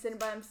man sitting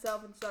by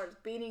himself and starts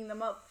beating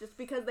them up just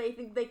because they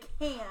think they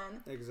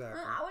can. Exactly.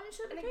 I wouldn't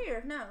shed a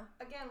tear. No.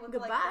 Again, with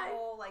Goodbye. like the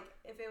whole like,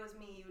 if it was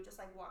me, you would just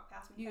like walk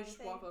past me. You kind just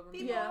of thing. walk over me.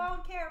 People Yeah.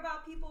 don't care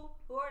about people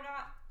who are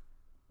not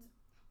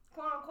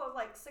quote unquote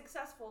like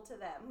successful to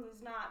them,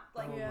 who's not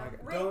like Oh Yeah. my God.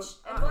 rich Don't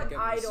and what get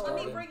me idol. Let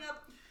me started. bring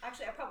up.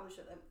 Actually, I probably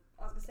shouldn't.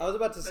 I was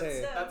about to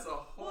say. That's a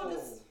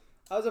whole.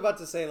 I was about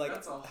to say like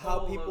That's a how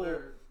whole people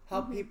other-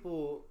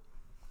 people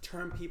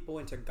turn people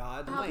into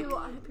gods. How Like, people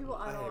I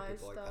hate idolize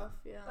people like that. stuff.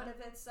 Yeah. But if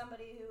it's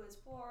somebody who is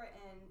poor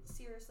and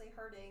seriously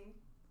hurting,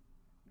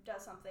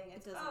 does something,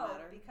 it's doesn't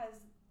matter.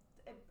 because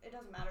it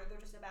doesn't matter. They're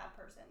just a bad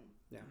person.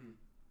 Yeah.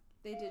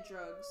 They did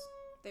drugs.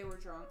 They were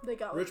drunk. They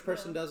got Rich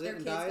person does it Their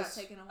and kids got dies.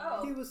 taken away.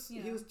 Oh. He was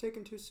You he know. was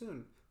taken too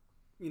soon.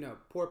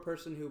 Poor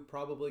person who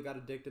probably got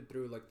addicted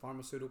through like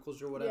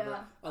pharmaceuticals or whatever,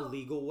 Yeah. a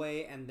legal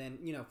way, and then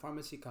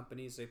pharmacy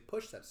companies, they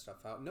push that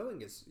stuff out,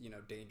 knowing it's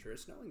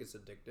dangerous, knowing it's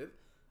addictive.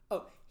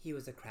 Oh, he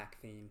was a crack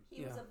fiend.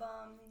 He was a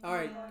bum. All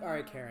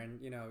right, Karen.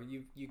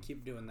 You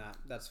keep doing that.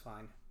 That's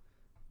fine.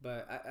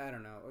 But I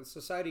don't know.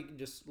 Society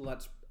just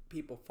lets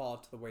people fall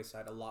to the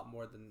wayside a lot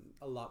more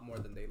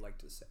than they like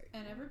to say.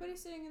 And everybody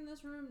sitting in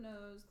this room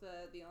knows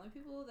that the only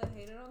people that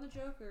hated on the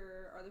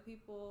Joker are the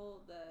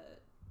people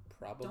that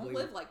Probably don't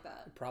live like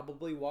that.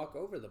 Probably walk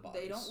over the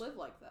bodies. They don't live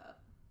like that.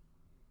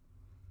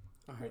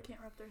 All They right. can't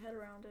wrap their head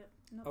around it.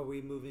 Nope. Are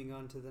we moving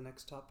on to the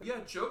next topic? Yeah,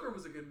 Joker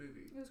was a good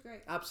movie. It was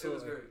great.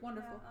 Absolutely. It was great.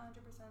 Wonderful.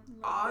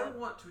 Yeah, 100%. I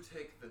want to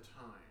take the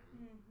time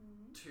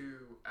Mm-hmm.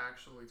 to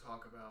actually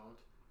talk about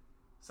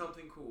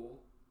something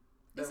cool.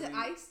 Is that it we-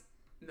 ice?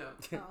 No.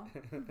 Oh.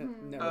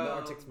 No, the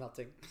Arctic's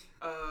melting.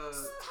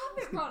 Stop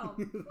it, Ronald.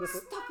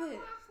 Stop it.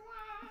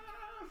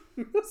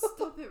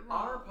 Stop it,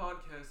 Our Ronald.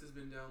 podcast has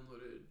been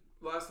downloaded.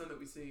 Last time that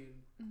we seen,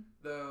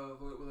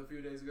 a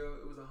few days ago,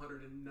 it was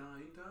 109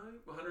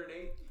 times?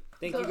 108?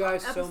 Thank So, you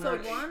guys so episode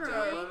much. one or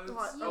downloads.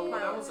 a Oh, that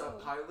pilot? was a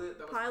pilot.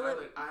 That was Pilot?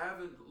 pilot. I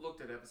haven't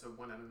looked at episode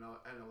 1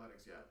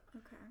 analytics yet.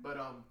 Okay. But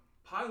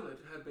pilot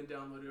had been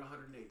downloaded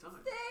 108 times,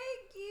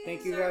 Thank you.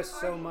 Thank you sir, guys for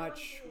so our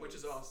much. which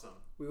is awesome.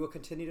 We will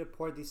continue to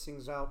pour these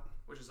things out.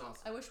 Which is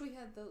awesome. I wish we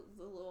had the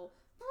little.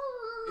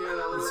 Yeah,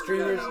 that little,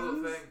 streamers. that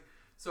little thing.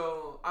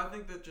 So I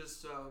think that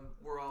just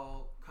we're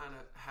all kind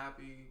of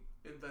happy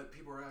in that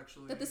people are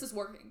actually That this is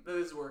working. that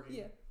this is working.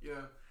 Yeah.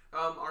 Yeah.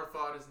 Our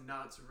thought is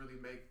not to really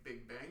make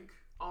big bank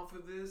off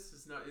of this.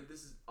 It's not.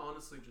 This is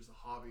honestly just a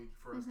hobby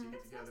for us to get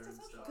It's together nice to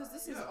and stuff. Because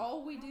this is Yeah.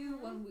 all we do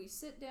when we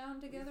sit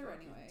down together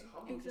fucking anyway.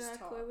 talk. And just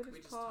Exactly. talk. We We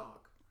just just talk.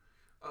 talk.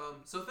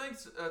 So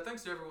thanks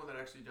to everyone that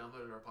actually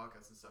downloaded our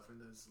podcast and stuff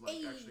and is like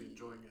actually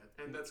enjoying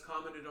it and that's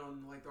commented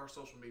on like our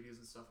social medias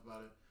and stuff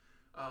about it.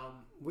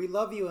 We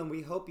love you and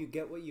we hope you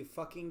get what you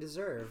fucking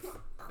deserve.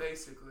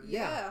 Basically.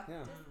 Yeah.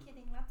 Just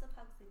kidding. Lots of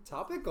hugs. And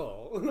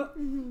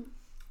Topical.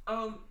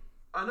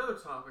 Another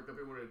topic that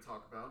we wanted to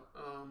talk about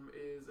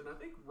is, and I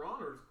think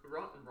Ronald.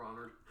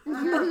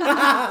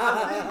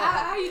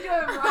 How you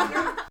doing,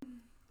 Ronald?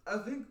 I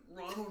think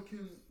Ronald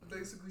can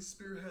basically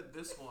spearhead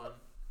this one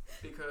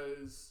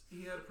because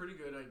he had a pretty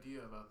good idea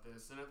about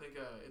this, and I think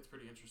it's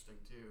pretty interesting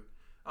too.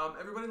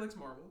 Everybody likes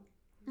Marvel,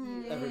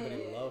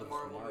 Everybody the loves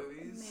Marvel Marvel.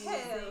 movies.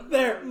 Hell.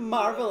 They're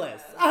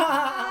marvelous.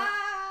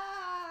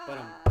 But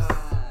I'm-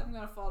 I'm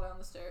gonna fall down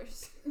the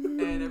stairs.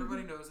 And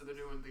everybody knows that they're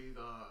doing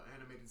the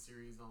animated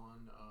series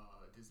on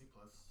Disney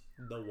Plus.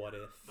 The what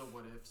if. The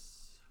What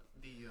Ifs,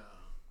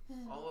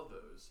 all of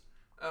those.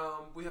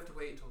 We have to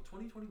wait until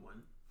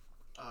 2021.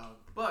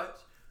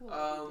 But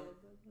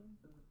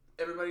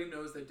everybody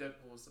knows that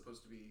Deadpool is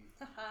supposed to be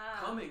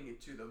coming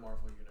into the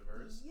Marvel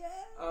universe. Yeah.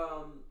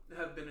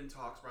 Have been in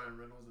talks. Ryan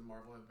Reynolds and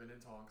Marvel have been in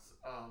talks.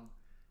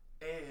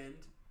 And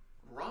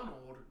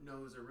Ronald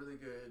knows a really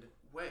good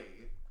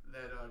way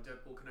that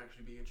Deadpool can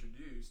actually be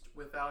introduced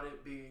without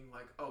it being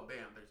like, oh,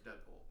 bam, there's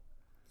Deadpool.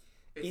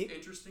 It's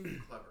interesting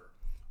and clever.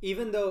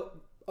 Even though,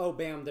 oh,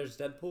 bam, there's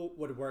Deadpool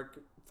would work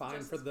fine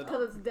Just for the...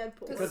 Because it's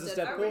Deadpool. Because it's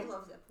I Deadpool. really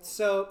love Deadpool.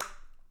 So,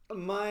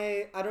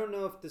 I don't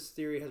know if this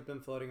theory has been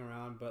floating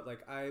around, but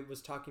like I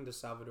was talking to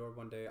Salvador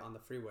one day on the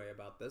freeway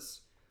about this.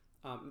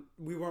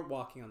 We weren't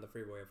walking on the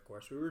freeway, of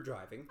course. We were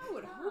driving. I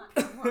would hope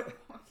you weren't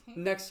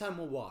walking. Next time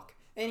we'll walk.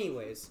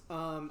 Anyways,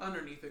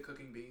 Underneath it,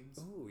 cooking beans.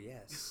 oh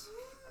yes.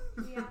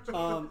 Yeah,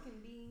 Um, chicken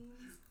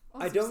beans.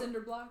 On I some don't-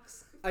 cinder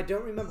blocks. I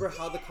don't remember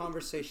how the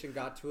conversation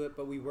got to it,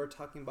 but we were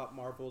talking about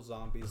Marvel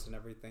zombies and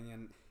everything,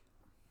 and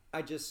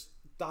I just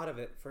thought of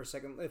it for a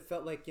second. It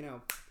felt like,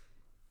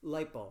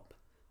 light bulb.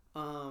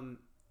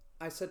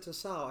 I said to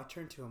Sal, I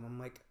turned to him, I'm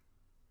like,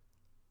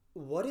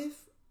 what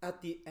if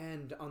at the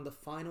end, on the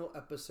final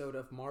episode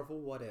of Marvel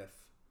What If,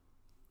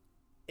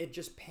 it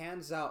just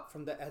pans out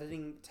from the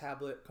editing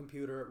tablet,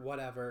 computer,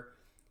 whatever,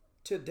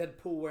 to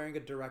Deadpool wearing a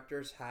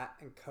director's hat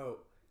and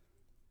coat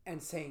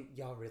and saying,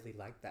 y'all really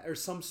like that, or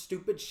some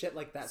stupid shit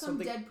like that.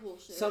 Some Something, Deadpool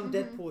shit. some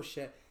Deadpool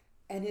shit,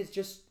 and it's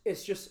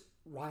just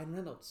Ryan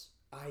Reynolds,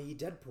 i.e.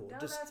 Deadpool. No,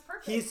 just that's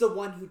perfect. he's the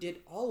one who did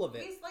all of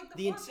it, He's like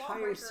the fourth wall entire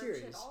breaker and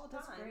series, shit all the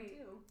That's time, great.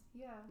 too.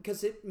 Yeah.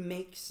 because it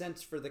makes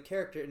sense for the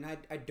character, and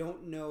I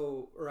don't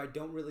know, or I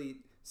don't really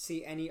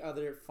see any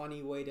other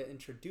funny way to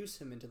introduce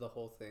him into the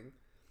whole thing.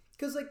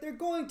 Because, like, they're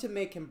going to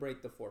make him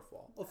break the fourth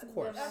wall, of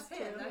course. That's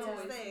him. He That's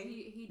always, his thing.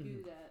 He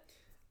do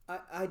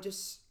that.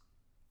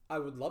 I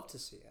would love to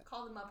see it.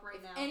 Call him up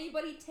right now.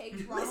 Anybody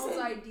takes Ronald's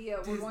idea,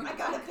 we're going I to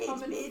got a come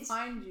pitch, and bitch.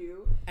 find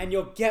you. And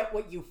you'll get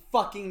what you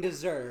fucking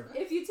deserve.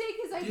 If you take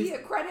his idea,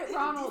 credit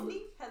Ronald.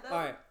 Disney? Hello?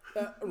 Alright,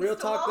 real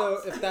Mr. talk though,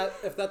 Walt?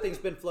 if that thing's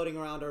been floating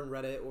around on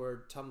Reddit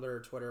or Tumblr or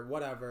Twitter,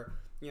 whatever,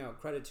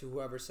 credit to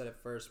whoever said it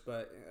first,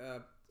 but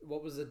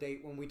what was the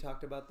date when we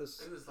talked about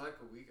this? It was like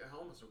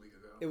almost a week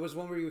ago. It was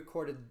when we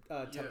recorded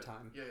Yeah, Temp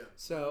Time. Yeah.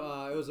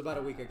 So it was about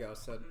a week ago.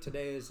 So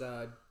today is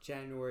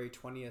January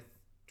 20th,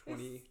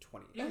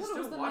 2020. You I can thought it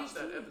was still the watch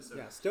that 19th. episode.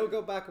 Yeah, still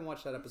go back and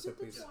watch that Is episode, it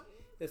the please.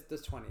 20th? It's the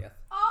 20th.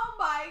 Oh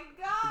my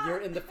god! You're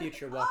in the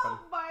future. Welcome.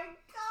 Oh my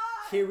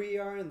god! Here we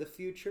are in the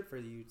future for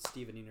you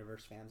Steven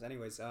Universe fans.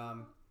 Anyways,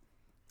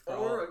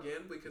 Or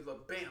again, we could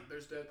look. Bam!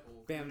 There's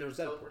Deadpool. Bam, there's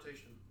Deadpool.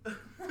 Teleportation.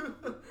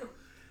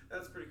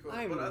 That's pretty cool.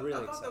 I'm but I really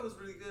thought excited. that was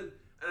really good.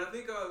 And I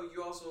think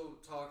you also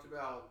talked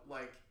about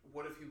like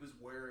what if he was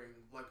wearing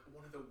like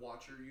one of the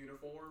Watcher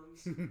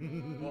uniforms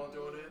while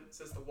doing it,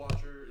 since the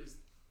Watcher is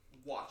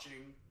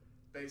watching,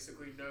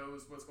 basically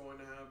knows what's going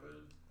to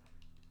happen.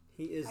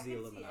 he is I the could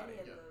see Illuminati. any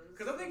of those.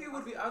 Because I think it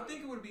would be. I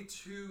think it would be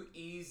too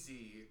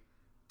easy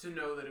to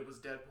know that it was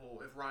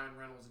Deadpool if Ryan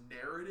Reynolds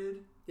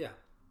narrated. Yeah.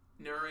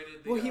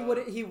 Narrated. The, Well, he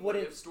wouldn't- he what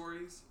wouldn't- if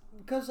stories.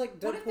 Because like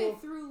What if they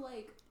Deadpool. threw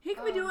like He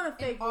could be doing a an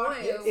fake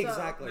audio- voice. Yeah,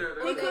 exactly. Yeah,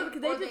 They they're- could,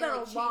 because they or do that a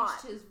like, lot.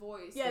 changed his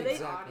voice. Yeah, like, they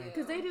Exactly.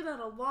 because they do that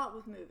a lot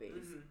with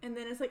movies, and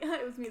then it's like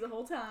it was me the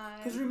whole time.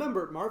 Because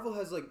remember, Marvel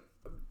has like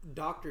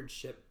doctored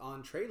shit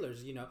on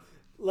trailers. You know,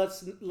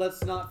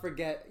 let's not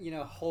forget. You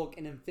know, Hulk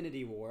in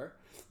Infinity War.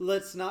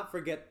 Let's not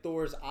forget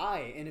Thor's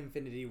eye in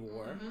Infinity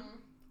War. Mm-hmm.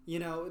 You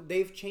know,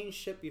 they've changed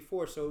shit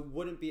before, so it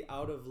wouldn't be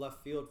out of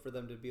left field for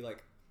them to be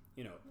like,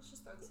 you know, Let's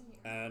just throw this in here.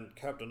 and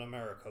Captain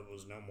America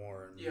was no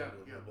more. And Yeah, blah,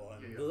 blah, yeah, blah,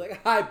 and yeah, be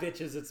like, hi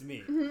bitches, it's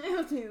me. It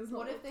was me this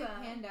What whole if they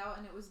time. panned out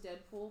and it was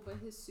Deadpool, but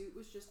his suit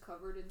was just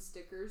covered in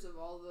stickers of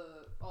all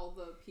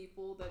the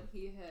people that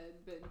he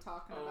had been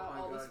talking Oh about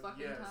my all this God,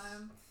 fucking yes.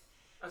 time?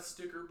 A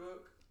sticker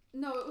book.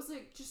 No, it was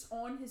like just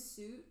on his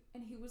suit,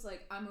 and he was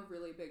like, "I'm a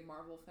really big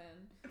Marvel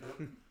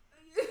fan."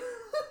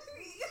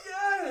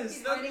 Yes,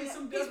 He's that'd writing, be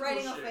some he's Deadpool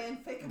writing a shit.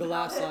 fanfic The about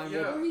last it. line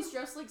Yeah. Or he's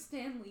dressed like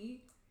Stan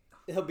Lee.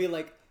 He'll be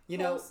like, you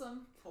know,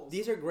 Wholesome.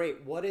 these are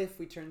great. What if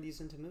we turn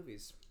these into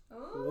movies?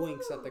 Ooh.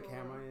 Winks at the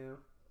camera, you know.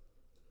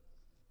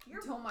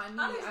 Your- Don't mind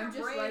me. How does I'm your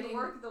just brain writing.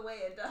 work the way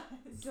it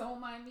does? Don't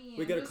mind me.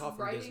 We I'm get a just call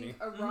from writing Disney.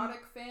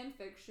 erotic fan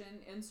fiction.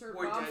 Insert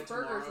We're Bob's dead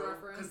Burgers tomorrow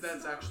reference. because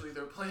that's actually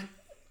their plan.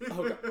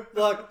 Okay.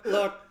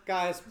 Look,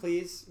 guys,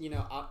 please. You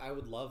know, I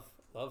would love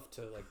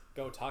to like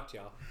go talk to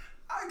y'all.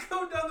 I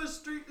go down the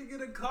street to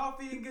get a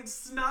coffee and get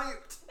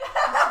sniped.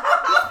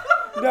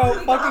 No,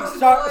 We got fucking 'em,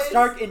 Stark, boys.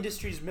 Stark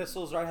Industries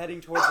missiles are heading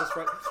towards us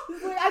right.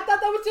 I thought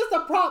that was just a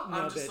prop. No,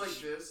 I'm just bitch. like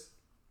this.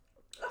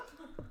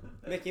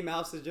 Mickey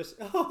Mouse is just.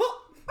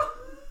 Oh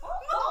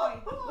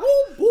boy.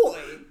 Oh boy,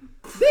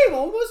 they've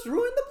almost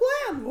ruined the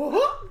plan.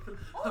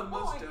 I'm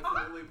most boy.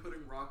 definitely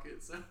putting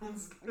rocket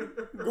sounds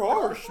there.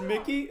 Gosh,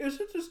 Mickey,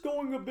 isn't this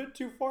going a bit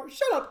too far?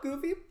 Shut up,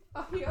 Goofy.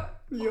 Oh, yeah.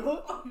 Yeah.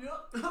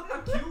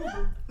 I killed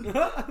him. Every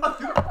day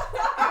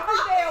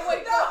I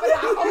wake up and I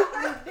hope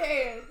you're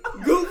dead.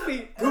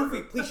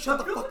 Goofy, please shut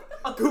the fuck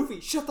up. Goofy,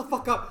 shut the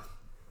fuck up.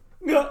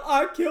 No,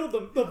 I killed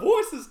them. The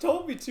voices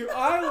told me to.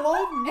 I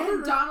love And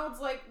murder. Donald's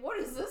like, "What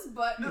does this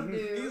button No,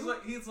 do?"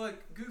 he's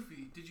like,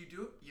 Goofy, did you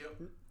do it?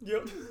 Yep.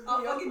 Yep.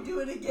 I'll fucking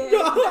do it again.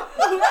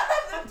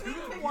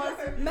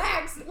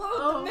 Max, load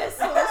Oh. the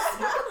missiles.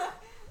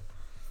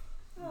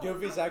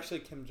 Goofy's actually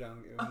Kim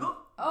Jong Un.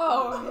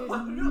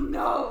 Oh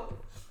no!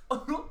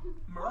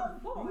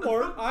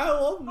 Murder. I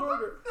love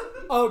murder.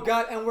 Oh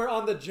god, and we're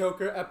on the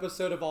Joker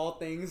episode of all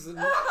things. And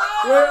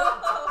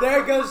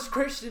there goes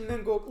Christian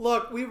Mingle.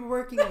 Look, we were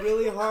working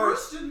really hard.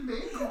 Christian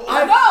Mingle.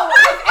 No,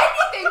 if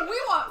anything, we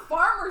want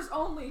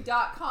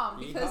farmersonly.com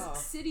because Yeehaw.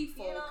 city You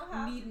folk don't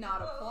have need to not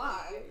go.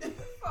 apply.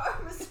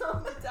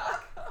 Farmersonly.com.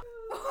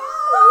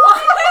 I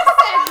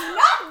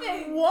said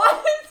nothing.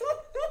 What?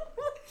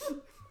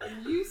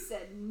 You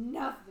said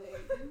nothing.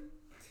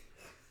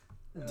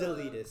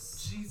 Delete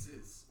us.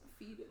 Jesus.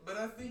 Fetus. But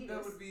I think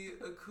that would be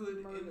a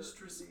good Murder.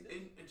 interesting.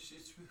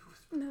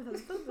 No,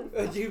 that's something.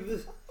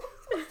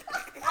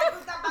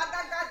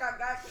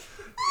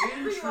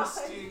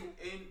 Interesting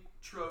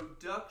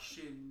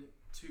introduction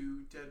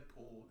to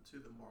Deadpool to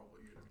the Marvel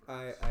universe.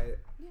 I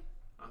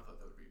thought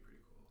that would be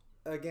pretty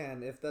cool.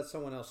 again, if that's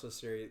someone else's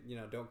theory, you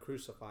know, don't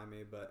crucify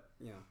me. But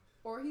you know,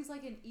 Or he's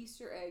like an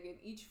Easter egg in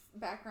each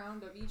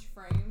background of each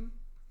frame.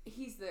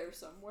 He's there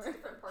somewhere.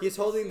 he's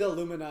holding the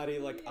Illuminati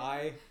like Yeah.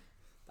 eye.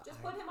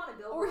 Just put him on a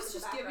billboard. Or he's in the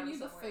just giving background you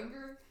the somewhere.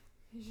 finger.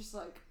 He's just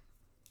like,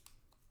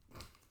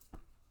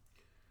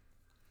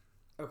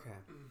 Okay.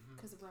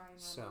 because Ryan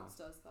So. Reynolds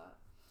does that.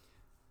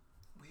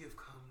 We have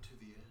come to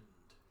the end.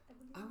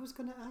 I was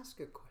gonna ask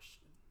a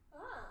question.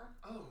 Ah.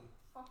 Oh.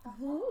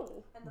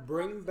 Oh. And the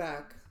Bring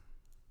box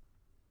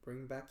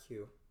back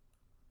Hugh,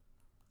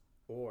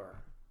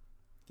 or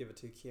give it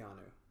to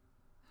Keanu.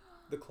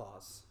 The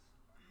claws.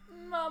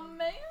 My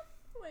man?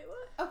 Wait,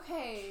 what?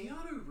 Okay.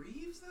 Keanu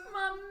Reeves, though?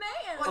 My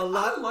man! Like, A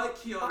lot- I like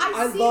Keanu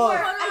I Reeves. love-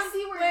 I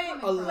see where you're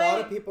Wait, coming A from. lot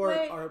of people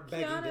wait, are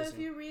begging Keanu,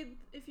 Disney.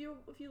 if you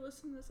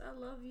listen to this, I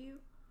love you.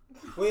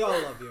 We all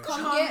love you.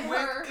 Come John get Wick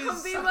her. is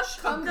Come be such my-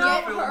 a Come good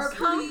get film her, series.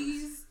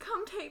 please.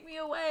 Come take me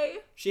away.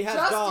 She has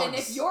Justin, dogs.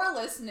 if you're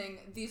listening,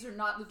 these are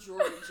not the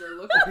droids you're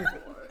looking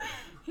for.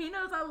 He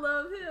knows I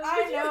love him.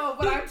 I know,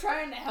 but I'm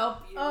trying to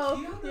help you.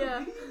 Oh, Keanu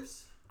yeah.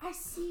 Reeves? I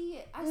see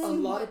it. I A see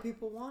lot what of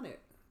people want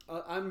it.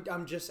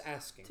 I'm just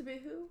asking. To be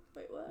who?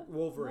 Wait, what?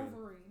 Wolverine.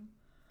 Wolverine.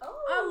 Oh.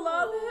 I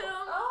love him,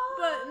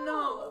 but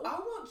no. I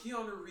want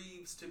Keanu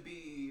Reeves to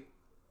be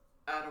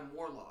Adam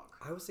Warlock.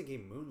 I was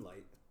thinking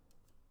Moonlight.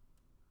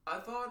 I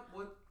thought,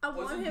 what? I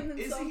want him in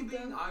is something. he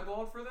being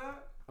eyeballed for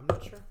that? I'm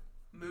not sure.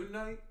 Moon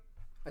Knight?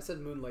 I said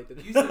Moonlight,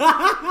 didn't You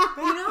I?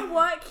 said You know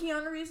what?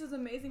 Keanu Reeves is an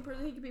amazing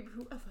person. He can be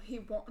whoever he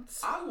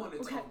wants. I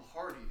wanted Tom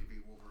Hardy to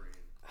be Wolverine.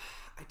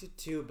 I did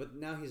too, but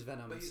now he's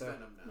Venom. But he's so,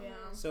 Venom now. Yeah.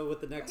 so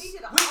with the But next... he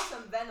did an Wait,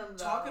 awesome Venom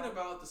though. Talking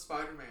about the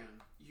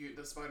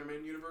the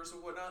Spider-Man universe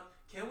and whatnot,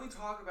 can we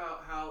talk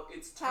about how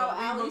it's How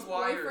Tobey Allie's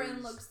Maguire's...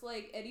 boyfriend looks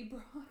like Eddie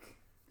Brock.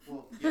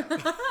 Well, yeah.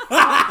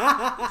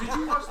 Did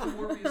you watch the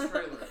Morbius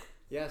trailer?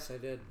 Yes, I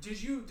did.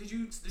 Did you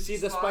See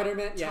the spot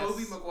Spider-Man? Yes.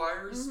 Tobey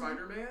Maguire's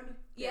Spider-Man?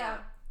 Yeah.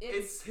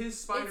 It's his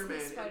Spider-Man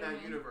in Spider-Man.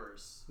 that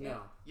universe.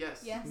 No.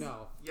 Yes. Yes.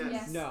 No. Yes.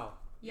 Yes. No.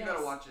 You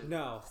gotta watch it.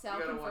 No. Sal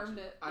You gotta watch confirmed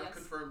it. I've Yes.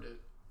 confirmed it.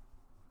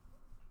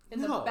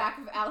 In the No. back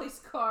of Allie's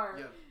car.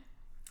 Yeah.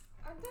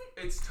 Aren't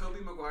they? It's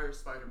Tobey Maguire's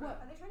Spider-Man. What?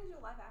 Are they trying to do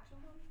a live action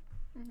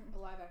one? A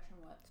live action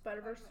what?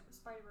 Spider-Verse.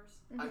 Spider-Verse.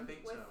 I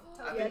think so.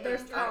 With I Tobey Yeah, think there's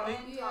that's, talk. I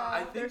think, Yeah. I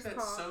think There's that's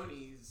talk.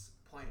 Sony's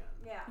plan.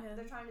 Yeah, Yeah.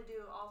 they're trying to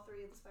do all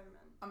three of the Spider-Men.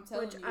 I'm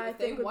telling Which you, I if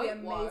they think would be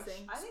whitewash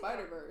amazing. I think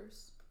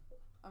Spider-Verse,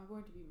 I'm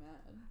going to be mad.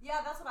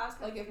 Yeah, that's what I was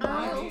Like if thinking.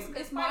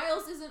 Miles,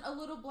 Miles isn't a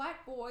little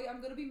black boy,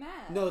 I'm gonna be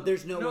mad. No,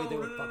 there's no, way they no,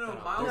 would fuck that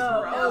up. Miles No,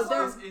 Morales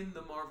no, is in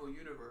the Marvel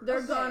universe. They're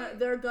Okay.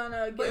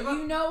 gonna But get.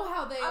 you know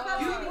how they I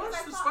thought You are. because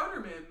watched I the thought-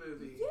 Spider-Man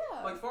movie?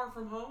 Yeah. Like Far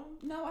From Home?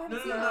 No, I No, haven't no,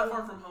 seen no, it. not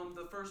Far From Home.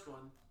 The first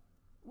one.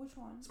 Which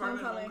one?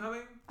 Spider-Man Homecoming.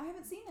 Homecoming. I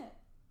haven't seen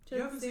it.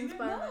 You haven't seen it?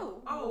 Spider-Man.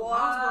 No. Oh, What?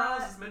 Miles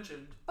Morales is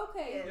mentioned.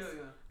 Okay. Yes.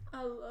 Yeah.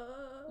 I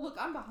love. Look,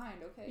 I'm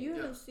behind. Okay. You Yeah.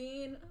 haven't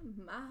seen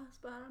my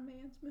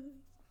Spider-Man's movie.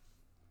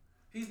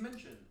 He's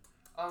mentioned.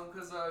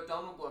 Because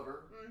Donald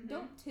Glover. Mhm.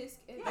 Don't tisk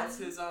it. That's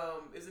his.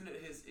 Isn't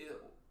it his?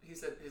 He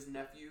said his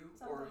nephew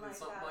or Something his like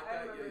something that. like I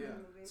that. remember Yeah, the yeah.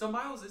 movie. So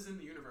Miles is in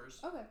the universe.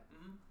 Okay.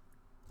 hmm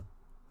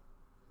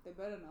They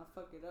better not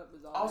fuck it up.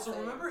 Is all Also, I'm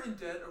saying. remember in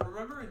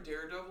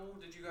Daredevil?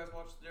 Did you guys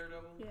watch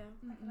Daredevil? Yeah.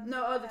 Mm-mm.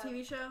 No, the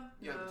TV show.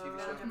 Yeah, the TV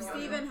No, show. never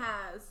Steven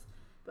has,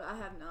 but I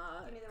have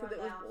not Give me the because it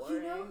was rundown. boring.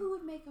 You know who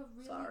would make a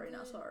really Sorry, good...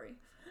 not sorry.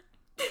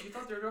 You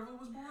thought Daredevil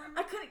was boring?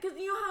 I couldn't because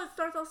you know how it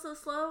starts off so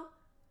slow.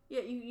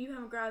 Yeah, you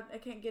haven't grabbed. I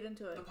can't get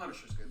into it. The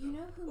Punisher's good. You Though.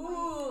 know who?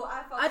 Ooh,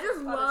 I fucked I just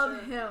with love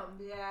Punisher. him.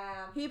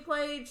 Yeah. He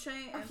played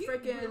Shane Are and you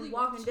freaking really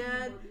Walking watching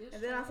Dead, Morbius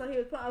and then I show? saw he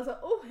was. I was like,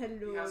 oh, He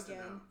hello has to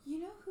again. know. You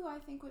know who I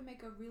think would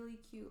make a really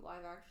cute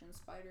live action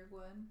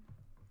Spider-Gwen?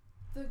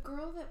 The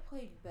girl that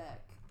played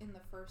Beck in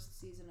the first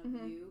season of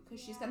Mhm. You, because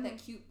she's got that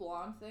cute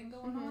blonde thing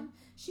going Mhm. on.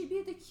 She'd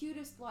be the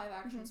cutest live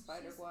action Mhm.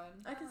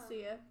 Spider-Gwen. I can see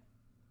it.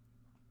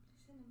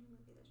 She's in a new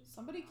movie that just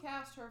Somebody came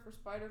out. cast her for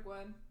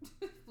Spider-Gwen,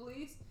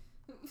 please.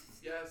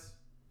 Yes.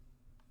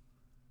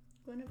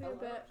 Guinevere Hello?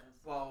 Beck.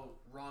 While Oh,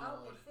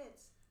 Ronald it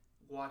fits.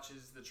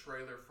 watches the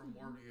trailer for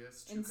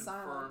Morbius In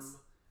silence.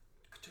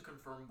 to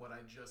confirm what I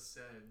just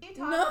said. You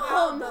talking No,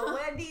 about no. the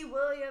Wendy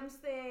Williams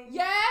thing?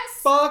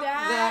 Yes! Fuck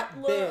That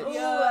that look- bitch.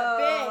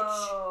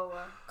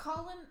 Yeah,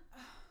 Colin,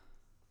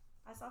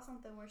 I saw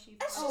something where she.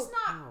 it's found- just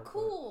not no, but-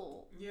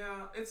 cool.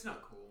 Yeah, it's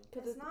not cool.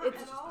 It's not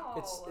it's- at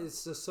all.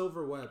 It's the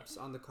silver webs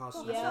on the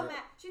costume. She's Yeah. so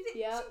mad. She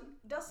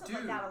does something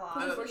Dude, like that a lot.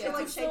 the- Where she it's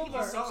like a shaking silver.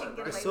 her You saw she it, can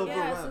get right? A like silver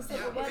Yeah, web. it's a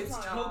silver Yeah, web it's on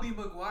it. Tobey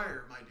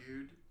Maguire, my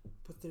dude.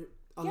 But they're Yeah.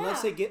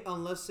 unless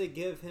they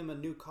give him a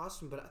new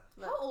costume. But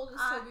How old is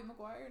I- Tobey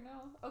Maguire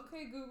now?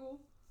 Okay,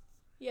 Google.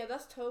 Yeah,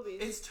 that's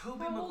Toby's. It's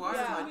Tobey How old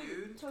Maguire, is my Tobey?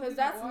 dude. Because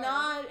that's Maguire.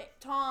 not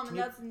Tom, and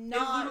you- that's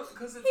not.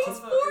 Because it's He's on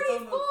the, it's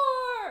on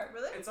 44!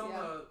 Really? the, it's on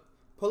Yeah. the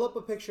pull up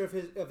a picture of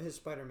his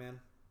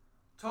Spider-Man.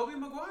 Tobey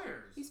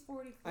Maguire's. He's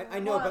 44. I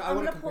know, Hold but on, I I'm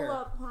want to gonna pull compare.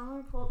 up. Hold on, I'm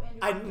gonna pull up Andrew.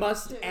 I Garfield,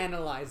 must too.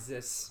 analyze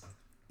this.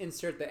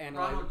 Insert the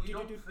analyze. Ronald, you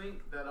don't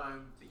think that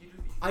I'm. You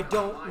I think I'm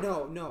don't.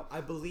 lying. No,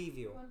 I believe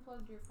you. You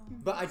unplugged your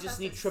phone. But I Just just have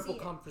need to triple see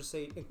it.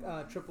 compensate.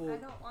 Triple. I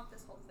don't want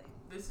this whole thing.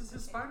 This is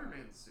his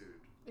Spider-Man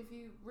suit. If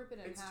you rip it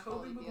in It's half, Tobey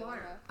I'll eat the other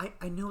Maguire. half.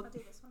 I know. I'll do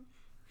this one.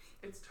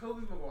 It's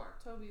Tobey Maguire.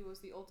 Toby was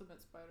the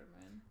ultimate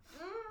Spider-Man.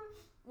 Mm.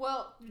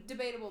 Well,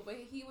 debatable, but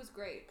he was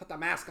great. Put the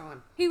mask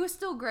on. He was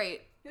still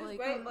great. He was Like,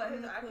 great, but his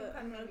I'm gonna acting put- kind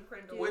I'm of made me gonna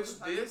cringe a do- little. Which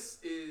this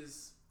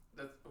is.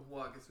 That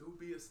well, I guess it will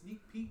be a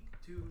sneak peek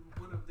to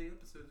one of the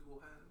episodes we'll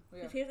have.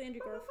 Yeah. Here's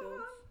Andrew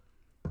Garfield.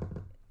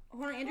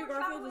 Hold on, Andrew We're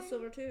Garfield traveling. is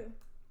silver too.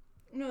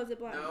 No, is it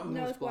black? No.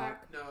 No, it's it's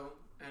black. No,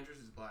 Andrews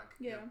is black.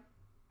 Yeah.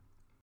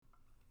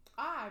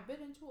 I bit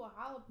into a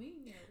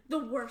jalapeno. The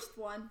worst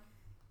one.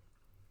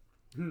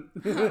 Hmm.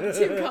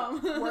 To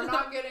come. We're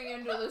not getting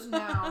into this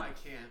now. I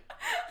can't.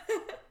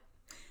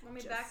 Let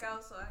me Just- back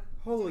out so I do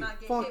Holy not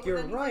get fuck, hit you're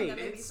with anything right. that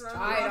may be It's thrown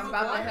Tobey Alright, around. I'm about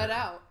to Maguire. head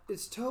out.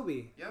 It's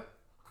Toby. Yep.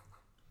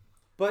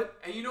 But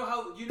And you know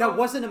how you know that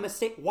wasn't a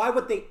mistake. Why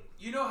would they?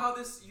 You know how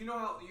this. You know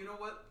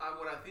what?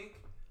 What I think.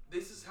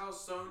 This is how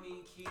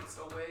Sony keeps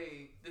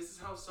away. This is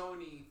how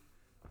Sony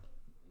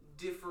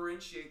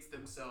differentiates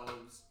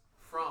themselves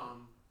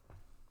from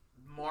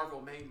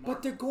Marvel main. Marvel.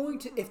 But they're going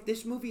to. If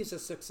this movie is a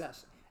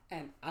success,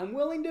 and I'm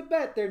willing to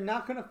bet they're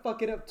not going to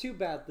fuck it up too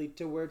badly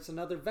to where it's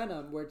another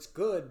Venom, where it's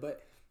good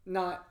but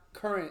not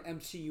current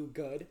MCU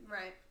good.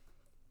 Right.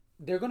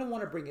 They're going to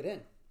want to bring it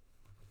in.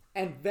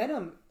 And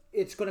Venom,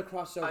 it's going to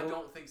cross over. I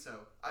don't think so.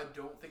 I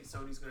don't think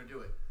Sony's going to do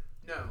it.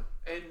 No.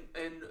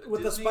 And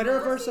with the Disney,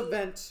 Spider-Verse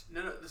event.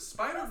 No, the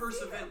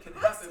Spider-Verse event can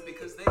happen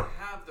because they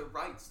have the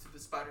rights to the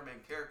Spider-Man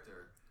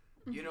character.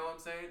 You know what I'm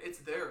saying? It's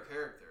their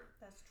character.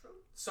 That's true.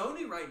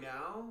 Sony right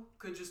now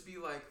could just be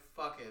like,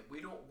 fuck it.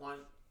 We're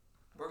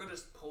going to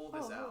just pull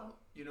this out.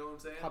 You know what I'm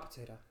saying? Hot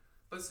potato.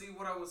 But see,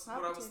 what I was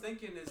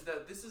thinking is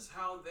that this is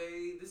how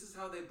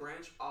they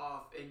branch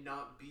off and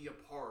not be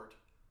a part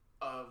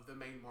of the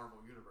main Marvel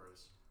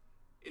universe.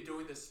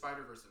 Doing this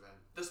Spider-Verse event.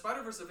 The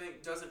Spider-Verse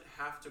event doesn't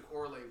have to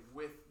correlate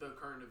with the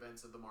current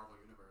events of the Marvel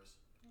universe.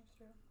 That's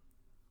true.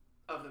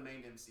 Of the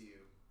main MCU.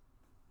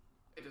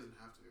 It doesn't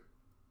have to.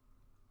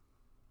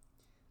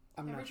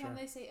 Every time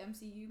they say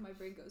MCU, my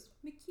brain goes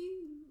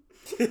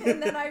McHugh,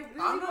 and then I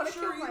really want to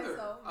kill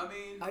myself. I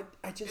mean,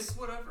 I just it's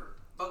whatever.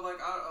 But like,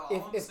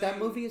 if that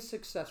movie is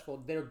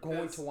successful, they're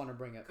going to want to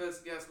bring it. Because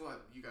guess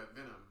what? You got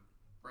Venom,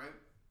 right?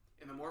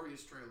 In the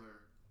Morbius trailer,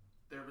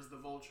 there was the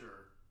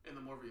Vulture in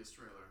the Morbius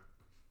trailer.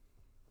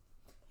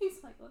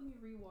 He's like, let me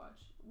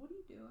rewatch. What are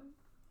you doing?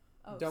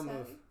 Oh, don't Savvy.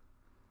 move.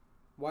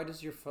 Why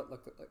does your foot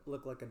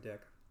look like a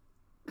dick?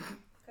 I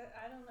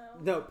don't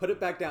know. No, put it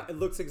back down. It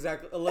looks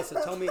exactly.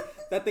 Alyssa, tell me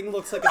that thing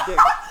looks like a dick.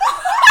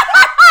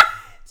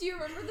 Do you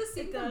remember the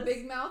scene from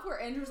Big Mouth where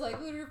Andrew's like,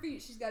 look at her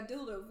feet, she's got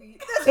dildo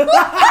feet.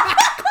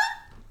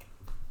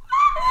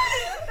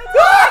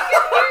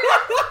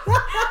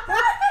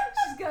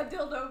 She's got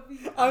dildo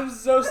feet. I'm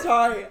so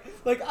sorry.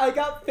 Like, I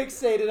got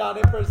fixated on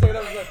it for a second. I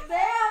was like, Damn, And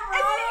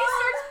then he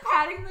starts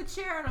patting the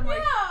chair, and I'm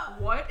like,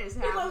 what is He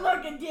happening? look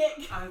like a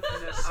dick. Got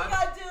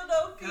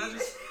dildo feet.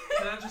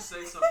 Can I just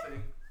say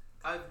something?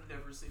 I've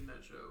never seen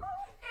that show.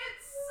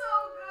 It's so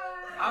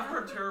good. I've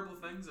heard terrible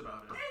things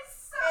about it.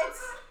 It's so It's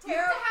good. You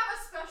have terrible. to have a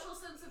special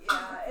sense of Yeah,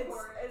 humor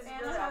for it. it's Anna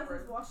really has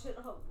awkward. us watch it a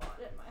lot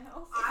at my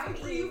house. I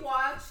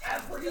rewatch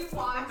every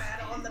watch.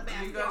 on the Do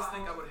you guys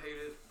think I would hate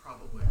it?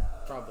 Probably.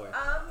 probably.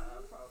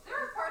 There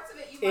are parts of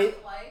it you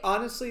might like.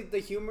 Honestly, the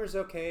humor's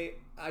okay.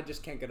 I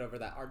just can't get over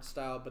that art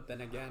style. But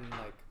then again,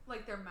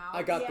 Like their mouth.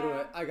 I got through Yeah.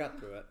 it. I got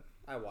through it.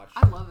 I watched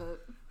I it. love it.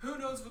 Who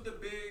knows what the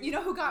big... You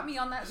know who got me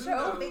on that Who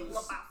show? knows? Big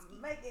Lebowski.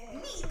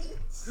 Megan.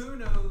 Who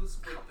knows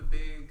what the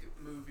big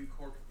movie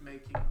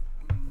making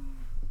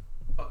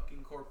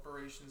fucking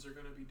corporations are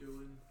gonna be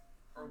doing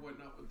or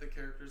whatnot with the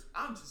characters.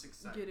 I'm just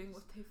excited. Getting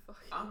what they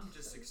fucking I'm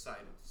just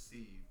excited to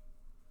see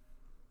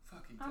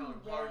fucking I'm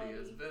Tom Hardy ready.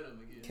 as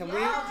Venom again. Can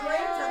Drink to that,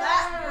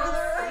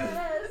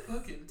 brother.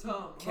 Fucking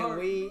Tom Can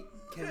Hardy.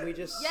 we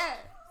just? Yeah.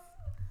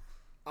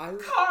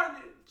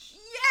 Carnage.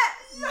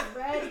 Yes.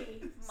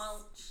 Ready.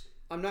 Mulch.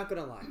 I'm not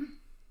gonna lie.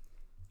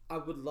 I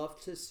would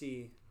love to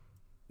see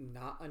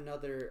not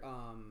another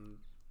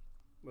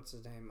what's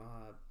his name?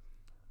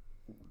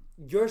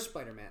 Your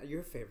Spider-Man,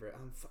 your favorite.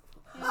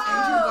 Andrew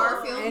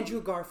Garfield.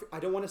 Andrew Garfield. I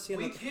don't want to see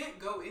We another. can't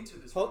go into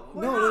this Hold,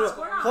 one. no. we're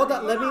not. Hold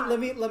on. We're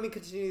Let not. me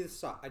continue this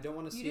thought. I don't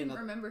want to You see didn't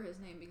another. remember his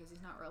name because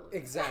he's not relevant.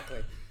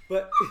 Exactly.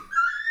 But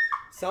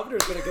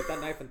Salvador's gonna get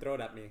that knife and throw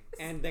it at me,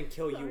 and then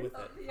kill you with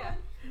it. Yeah.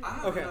 I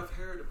have Okay. enough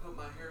hair to put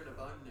my hair in a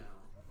bun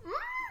now.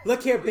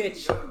 Look here, We can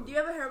bitch. go. Do you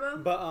have a hair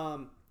bone? But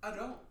I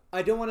don't.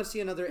 I don't want to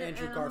see another Yeah,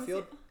 Andrew and let me see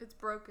Garfield. it. It's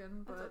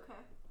broken, but That's okay.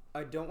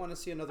 I don't want to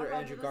see another I've had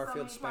Andrew to do this so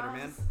Garfield many Spider-Man.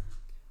 times.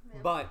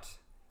 But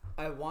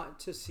I want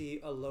to see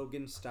a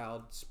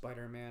Logan-styled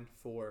Spider-Man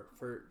for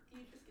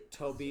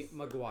Tobey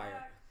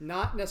Maguire.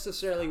 Not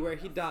necessarily where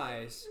he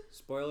dies.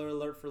 Spoiler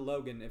alert for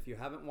Logan. If you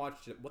haven't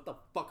watched it, what the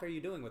fuck are you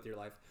doing with your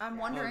life? I'm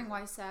wondering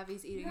why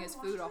Savvy's eating his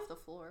food off the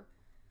floor.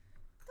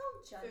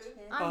 Don't judge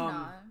him. I'm Um,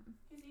 not.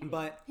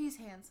 But He's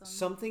handsome.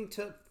 something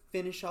to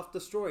finish off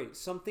the story.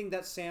 Something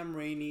that Sam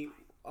Raimi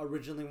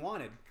originally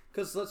wanted.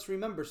 Because let's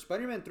remember,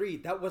 Spider-Man 3,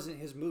 that wasn't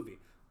his movie.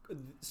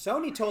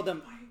 Sony told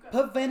him,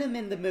 put Venom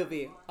in the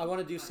movie. I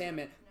want to do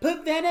Sandman.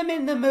 Put Venom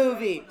in the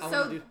movie. I So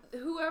want to do...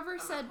 whoever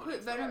said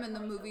put Venom in the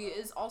movie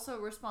is also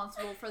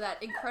responsible for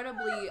that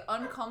incredibly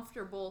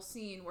uncomfortable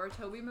scene where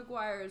Tobey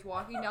Maguire is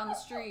walking down the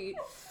street,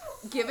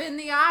 giving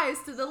the eyes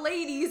to the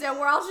ladies, and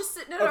we're all just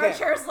sitting in our Okay.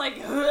 chairs like.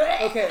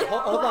 Okay,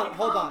 hold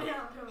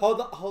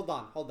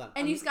on.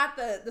 And he's got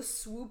the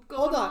swoop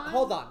going Hold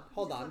on.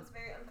 on. Looks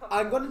very uncomfortable.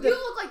 I'm going You to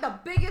look like the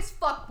biggest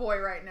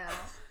fuckboy right now.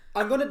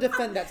 I'm going to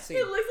defend that scene.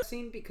 He looks-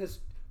 Because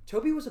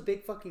Toby was a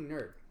big fucking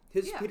nerd.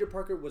 His Yeah. Peter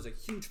Parker was a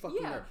huge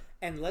fucking Yeah. nerd.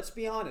 And let's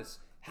be honest,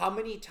 how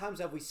many times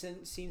have we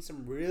seen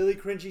some really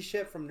cringy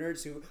shit from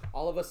nerds who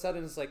all of a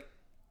sudden it's like,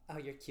 oh,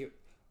 you're cute.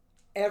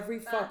 Every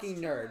fucking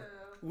nerd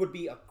would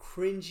be a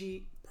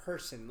cringy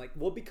person. Like,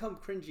 will become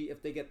cringy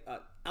if they get an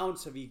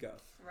ounce of ego.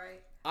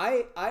 Right.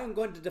 I am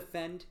going to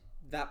defend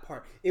that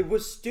part. It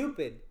was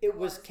stupid. It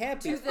was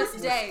campy. To this it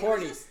was day.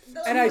 corny.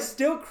 And I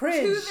still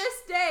cringe. To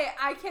this day,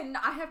 I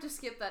have to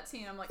skip that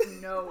scene. I'm like,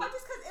 no. Well,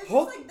 just because it's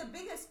Hold- just like the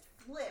biggest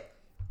flip.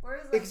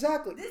 Whereas like,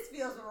 Exactly. this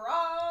feels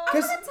wrong.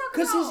 Because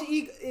about- his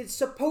ego, it's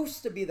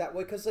supposed to be that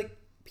way. Because like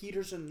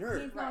Peter's a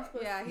nerd. He's not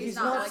supposed Yeah, to. he's, He's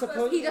not, not like,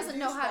 supposed- he doesn't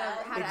know how to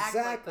act like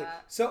Exactly.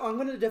 that. So I'm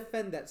gonna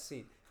defend that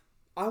scene.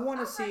 I want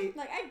to see.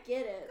 Like, I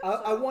get it.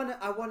 I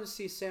want to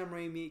see Sam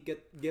Raimi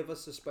give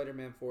us the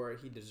Spider-Man for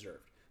he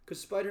deserved. because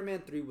Spider-Man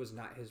 3 was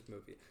not his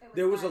movie. It was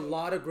There was a not.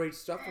 lot of great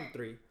stuff in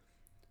 3.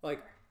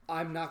 Like,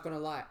 I'm not gonna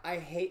lie, I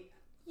hate.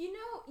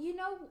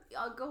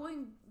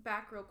 Going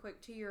back real quick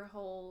to your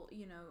whole,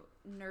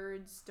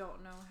 nerds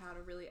don't know how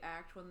to really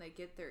act when they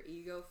get their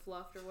ego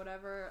fluffed or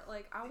whatever.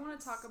 Like, I want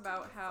to talk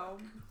about how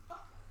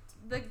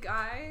the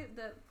guy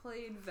that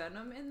played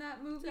Venom in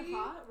that movie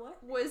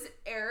was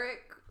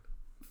Eric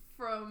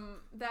from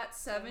that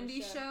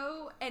 70s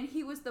show, and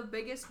he was the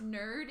biggest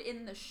nerd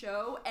in the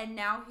show, and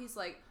now he's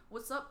like,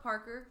 "What's up,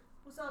 Parker?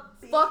 What's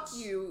up, bitch? Fuck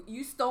you.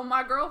 You stole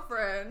my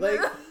girlfriend." Like,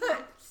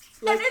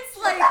 and it's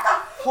like,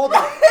 hold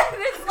on.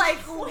 and it's like,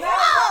 whoa. He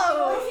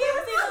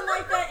was even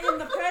like that in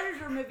the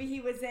Predator movie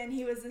he was in.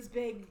 He was this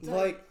big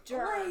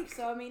jerk.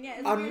 So I mean, yeah,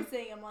 it's weird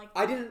seeing him like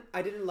that.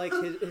 I didn't like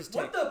his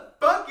take. What the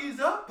fuck is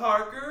up,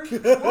 Parker?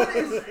 What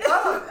is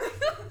up?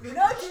 No, dude,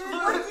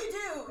 what did you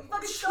do? You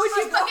fucking stole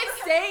What'd you my fucking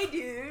say,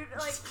 dude?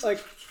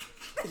 Like,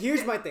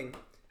 here's my thing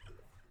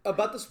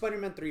about the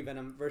Spider-Man 3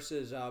 Venom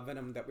versus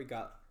Venom that we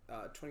got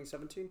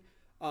 2017.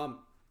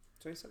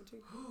 2017.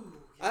 Ooh,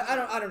 I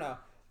don't know.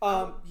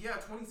 yeah,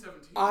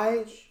 2017.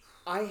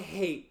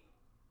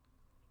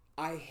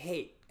 I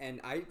hate, and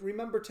I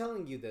remember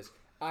telling you this.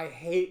 I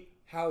hate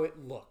how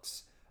it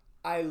looks.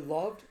 I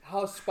loved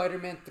how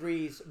Spider-Man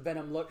 3's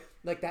Venom looked,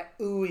 like that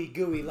ooey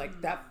gooey,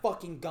 like that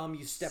fucking gum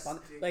you step on,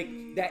 like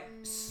that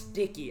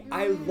sticky.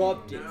 I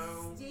loved it.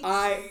 No.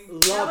 I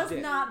loved That was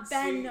it. not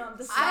Venom.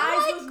 The size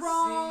I was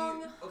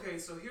wrong. Okay,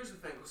 so here's the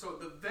thing. So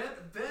the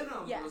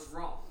Venom Yes. was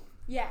wrong.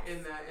 Yes.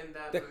 In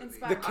that The, movie.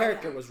 the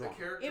character was The wrong.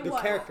 character It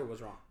was. character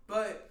was wrong.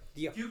 But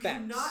The you effects.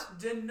 cannot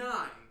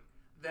deny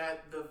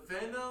that the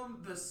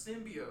Venom, the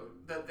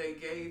symbiote that they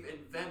gave in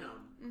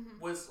Venom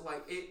was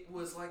like it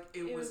was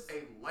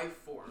a life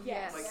form.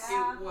 Yes. Like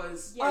Yeah. it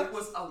was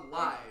Yes.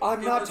 alive. I'm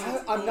It not. was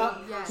its I'm not.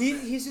 own Yes.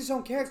 He's his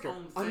own character.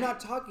 own I'm thing. not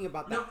talking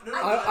about that. No,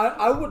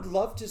 I would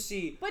love to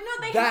see. But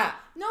no, they that.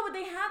 but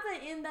they have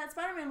that in that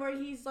Spider-Man where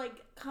he's like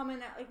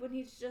coming at like when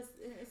he's just.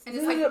 And No, it's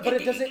no, like, no, but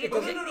it doesn't. It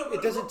But doesn't. no,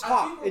 It doesn't I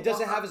talk. think It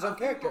doesn't what- have his own I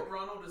think character. What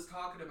Ronald is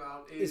talking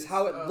about Is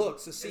how it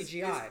looks, the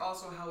CGI. Is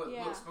also how it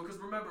Yeah. looks. Because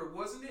remember,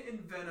 wasn't it in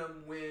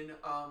Venom when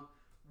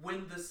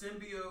the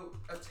symbiote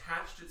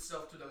attached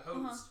itself to the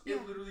host, Yeah.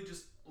 it literally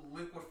just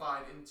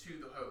liquefied into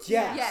the host.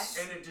 Yes.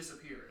 And it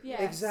disappeared.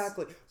 Yes.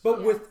 Exactly.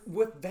 But Yeah.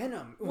 with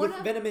Venom, with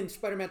Venom in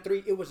Spider-Man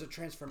 3, it was a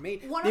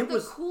transformation. One it of the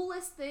was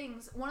coolest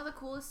scenes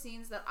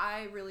that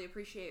I really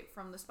appreciate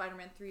from the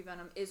Spider-Man 3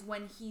 Venom is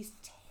when he's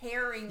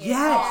tearing it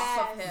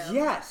off of him.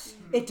 Yes.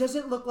 It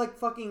doesn't look like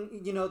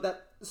fucking,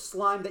 that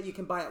slime that you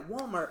can buy at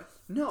Walmart.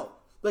 No.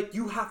 Like,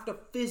 you have to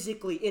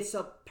physically, it's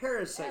a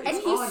parasite. And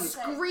it's on he's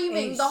you.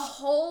 screaming And the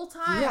whole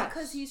time Yes.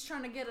 because he's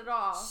trying to get it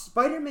off.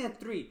 Spider-Man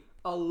 3,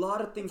 a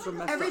lot of things were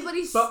messed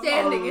Everybody's up. but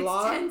standing. a It's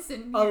lot- tense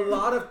in A here.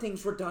 lot of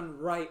things were done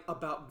right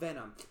about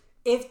Venom.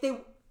 If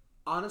they...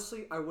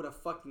 Honestly, I would have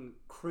fucking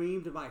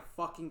creamed my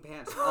fucking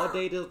pants all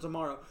day till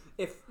tomorrow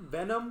if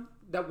Venom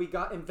that we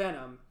got in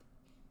Venom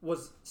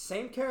was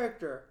same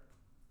character,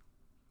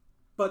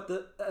 but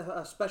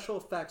the special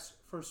effects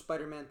from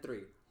Spider-Man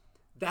 3.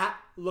 That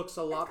looks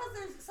a lot... Because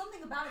there's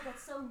something about it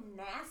that's so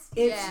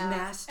nasty. It's Yeah.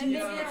 nasty. And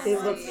Yeah.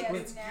 It looks...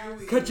 It's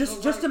gooey.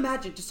 Cause just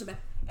imagine. It's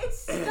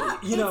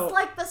stuck. It's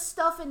like the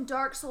stuff in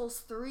Dark Souls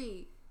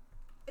 3.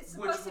 It's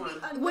Which supposed to be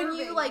one? unnerving When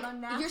you and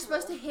unnatural. you're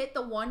supposed to hit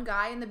the one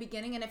guy in the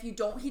beginning, and if you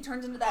don't, he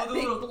turns into that Oh, the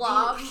big little-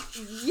 blob.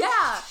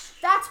 Yeah,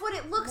 that's what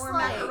it looks more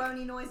like.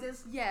 macaroni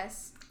noises.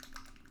 Yes.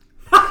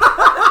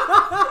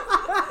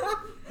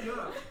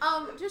 Yeah.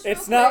 Just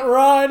It's real not quick,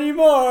 raw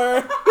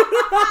anymore.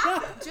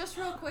 Just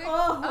real quick.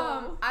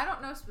 Oh. I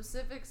don't know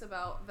specifics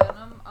about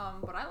Venom.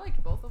 But I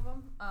liked both of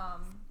them.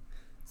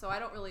 So I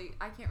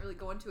can't really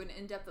go into an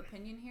in-depth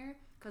opinion here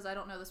because I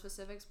don't know the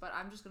specifics. But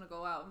I'm just gonna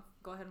go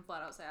ahead and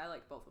flat out say I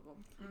liked both of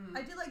them.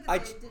 I do like I-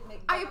 that they did make.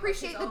 I Venom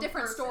appreciate his the own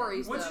different person.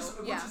 stories, Which though. is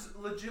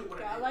legit what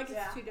it Yeah, I is. like it's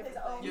Yeah. two different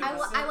His own- things.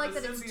 Yeah, I like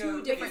that it's two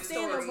symbiote different is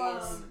stories. its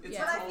own Yeah.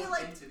 But I feel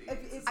like entity.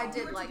 it's I cool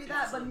did to like do it.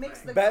 that, but mix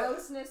the But-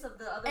 grossness of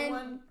the other And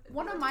one.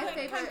 one of my Kind of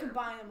favorite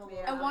combine them a little.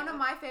 Yeah. And one of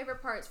my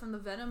favorite parts from the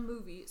Venom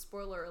movie,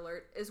 spoiler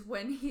alert, is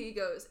when he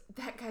goes,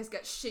 "That guy's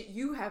got shit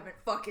you haven't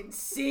fucking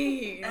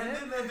seen."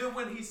 And then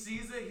when he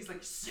sees it, he's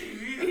like,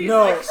 see?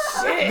 No.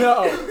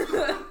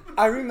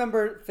 I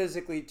remember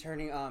physically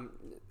turning.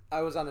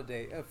 I was on a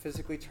date.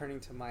 Physically turning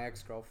to my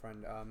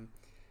ex-girlfriend.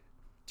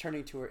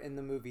 Turning to her in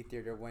the movie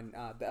theater when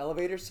the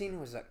elevator scene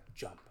was like,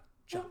 jump,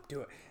 do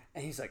it,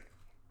 and he's like,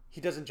 he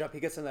doesn't jump. He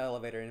gets in the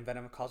elevator, and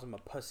Venom calls him a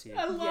pussy.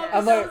 I love Yes.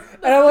 I'm like,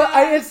 and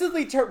I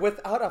instantly turned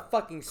without a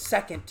fucking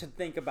second to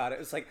think about it.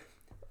 It's like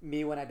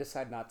me when I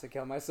decide not to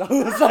kill myself.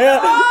 It's like,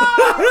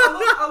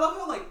 I love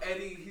how like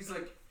Eddie, he's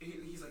like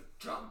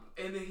jump,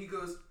 and then he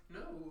goes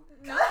no.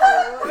 No.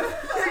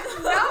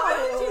 Why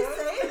did you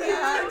say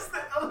that? It's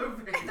the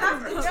elevator.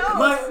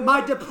 No.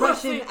 my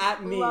depression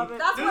at me. Love it.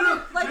 That's No, what no,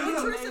 it, like no, no,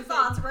 intrusive amazing.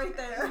 thoughts right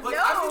there. Like,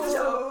 no. I can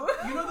tell,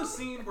 you know the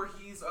scene where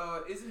he's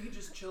isn't he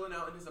just chilling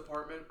out in his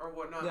apartment or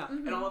whatnot? Yeah.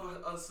 And all of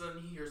a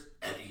sudden he hears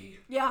Eddie.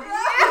 Yeah.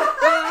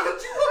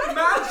 Could you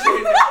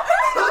imagine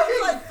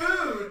cooking like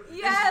food?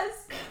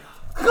 Yes.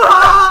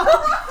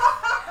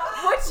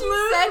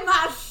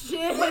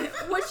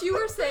 what you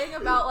were saying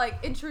about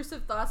like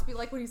intrusive thoughts be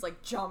like when he's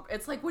like jump.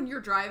 It's like when you're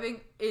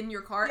driving in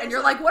your car and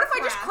you're like, what if I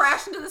just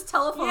crash into this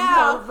telephone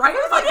pole right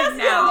fucking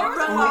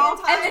now?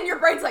 And then your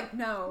brain's like,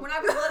 no. When I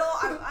was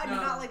little, I mean,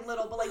 not like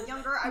little, but like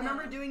younger, I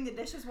remember doing the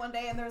dishes one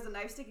day and there was a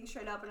knife sticking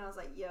straight up and I was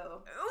like,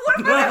 yo. What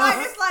if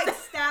I just like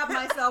stab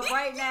myself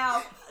right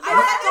now?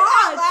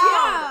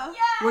 Yeah.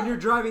 When you're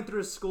driving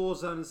through a school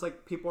zone, it's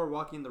like people are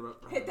walking the road.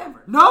 Hit them.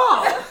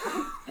 No!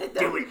 Hit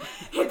them.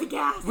 Hit the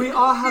gas. We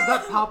all have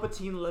that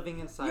Palpatine living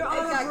inside You're of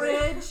on us. a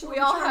bridge. We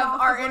all have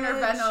our inner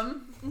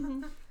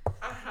Venom.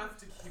 I have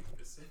to keep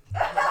this in.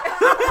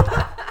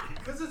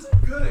 Because it's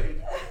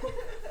good.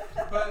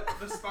 But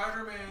the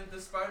Spider-Man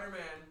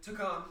to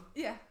come.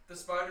 Yeah. The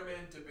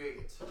Spider-Man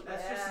debate.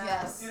 That's just,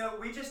 Yes. you know,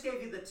 we just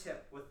gave you the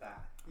tip with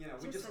that. You know,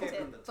 we just the gave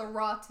them tip. the tip. The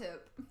raw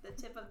tip. The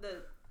tip of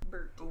the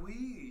bird.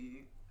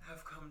 We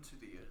have come to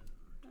the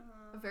end.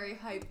 A very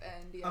hype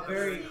end, yes. A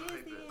very This is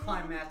the end.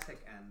 climactic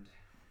end.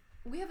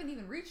 We haven't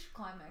even reached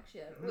climax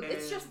yet. And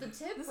It's just the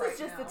tip This right is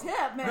just now. the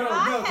tip, man. No, the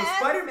have-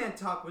 Spider-Man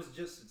talk was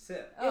just a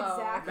tip. Oh,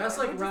 Exactly. That's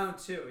like round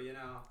 2, you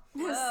know.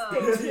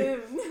 Stay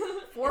tuned.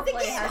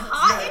 Foreplay hasn't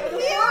hot started. in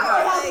here.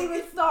 I haven't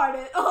even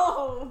started.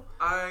 Oh.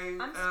 I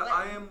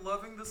sweating. am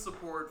loving the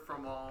support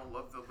from all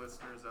of the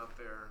listeners out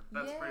there.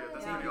 That's Yeah. pretty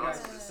Yeah, pretty you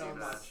awesome guys to see so that.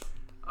 much.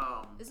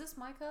 Is this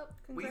mic up?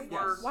 We Congrats.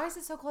 work. Why is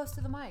it so close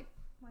to the mic?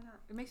 Why not?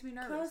 It makes me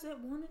Because nervous. it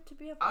wanted to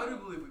be a I do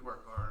believe we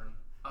work hard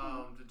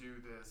to do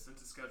this and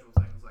to schedule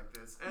things like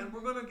this, and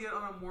we're gonna get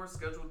on a more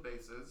scheduled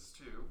basis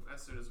too.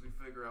 As soon as we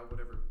figure out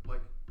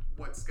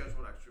what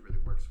schedule actually really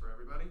works for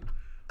everybody.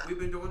 We've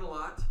been doing a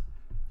lot,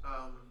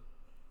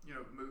 you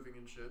know, moving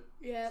and shit.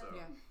 Yeah. So,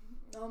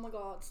 Yeah. Oh my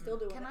god, still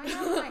doing Can it. I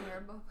have my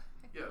hair bow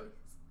back, Yeah.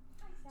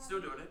 please?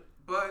 Still doing it,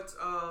 but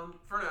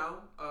for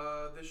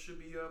now, this should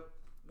be up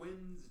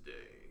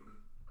Wednesday.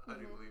 I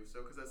do believe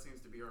so, because that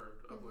seems to be our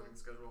uploading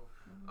schedule.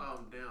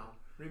 Now,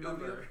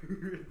 Remember,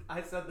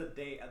 I said the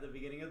date at the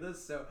beginning of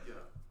this, so yeah,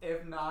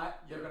 if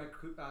not, they're Yeah. gonna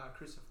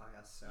crucify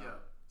us. So. yeah.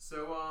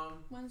 So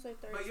Wednesday,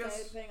 But Thursday,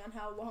 yes. depending on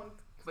how long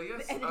but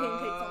yes, the editing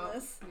takes on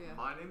this. Yeah.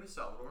 my name is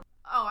Salvador.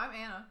 Oh, I'm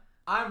Anna.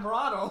 I'm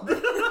Ronald.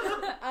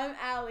 I'm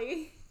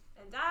Allie.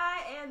 And I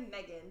am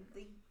Megan,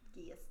 the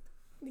geest.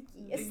 The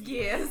geese.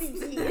 Yes.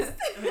 The geese.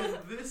 And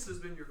this has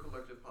been your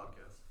collective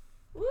podcast.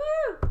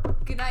 Woo!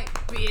 Good night,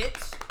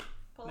 bitch.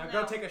 Pulling Now go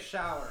out. take a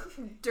shower.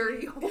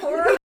 Dirty whore.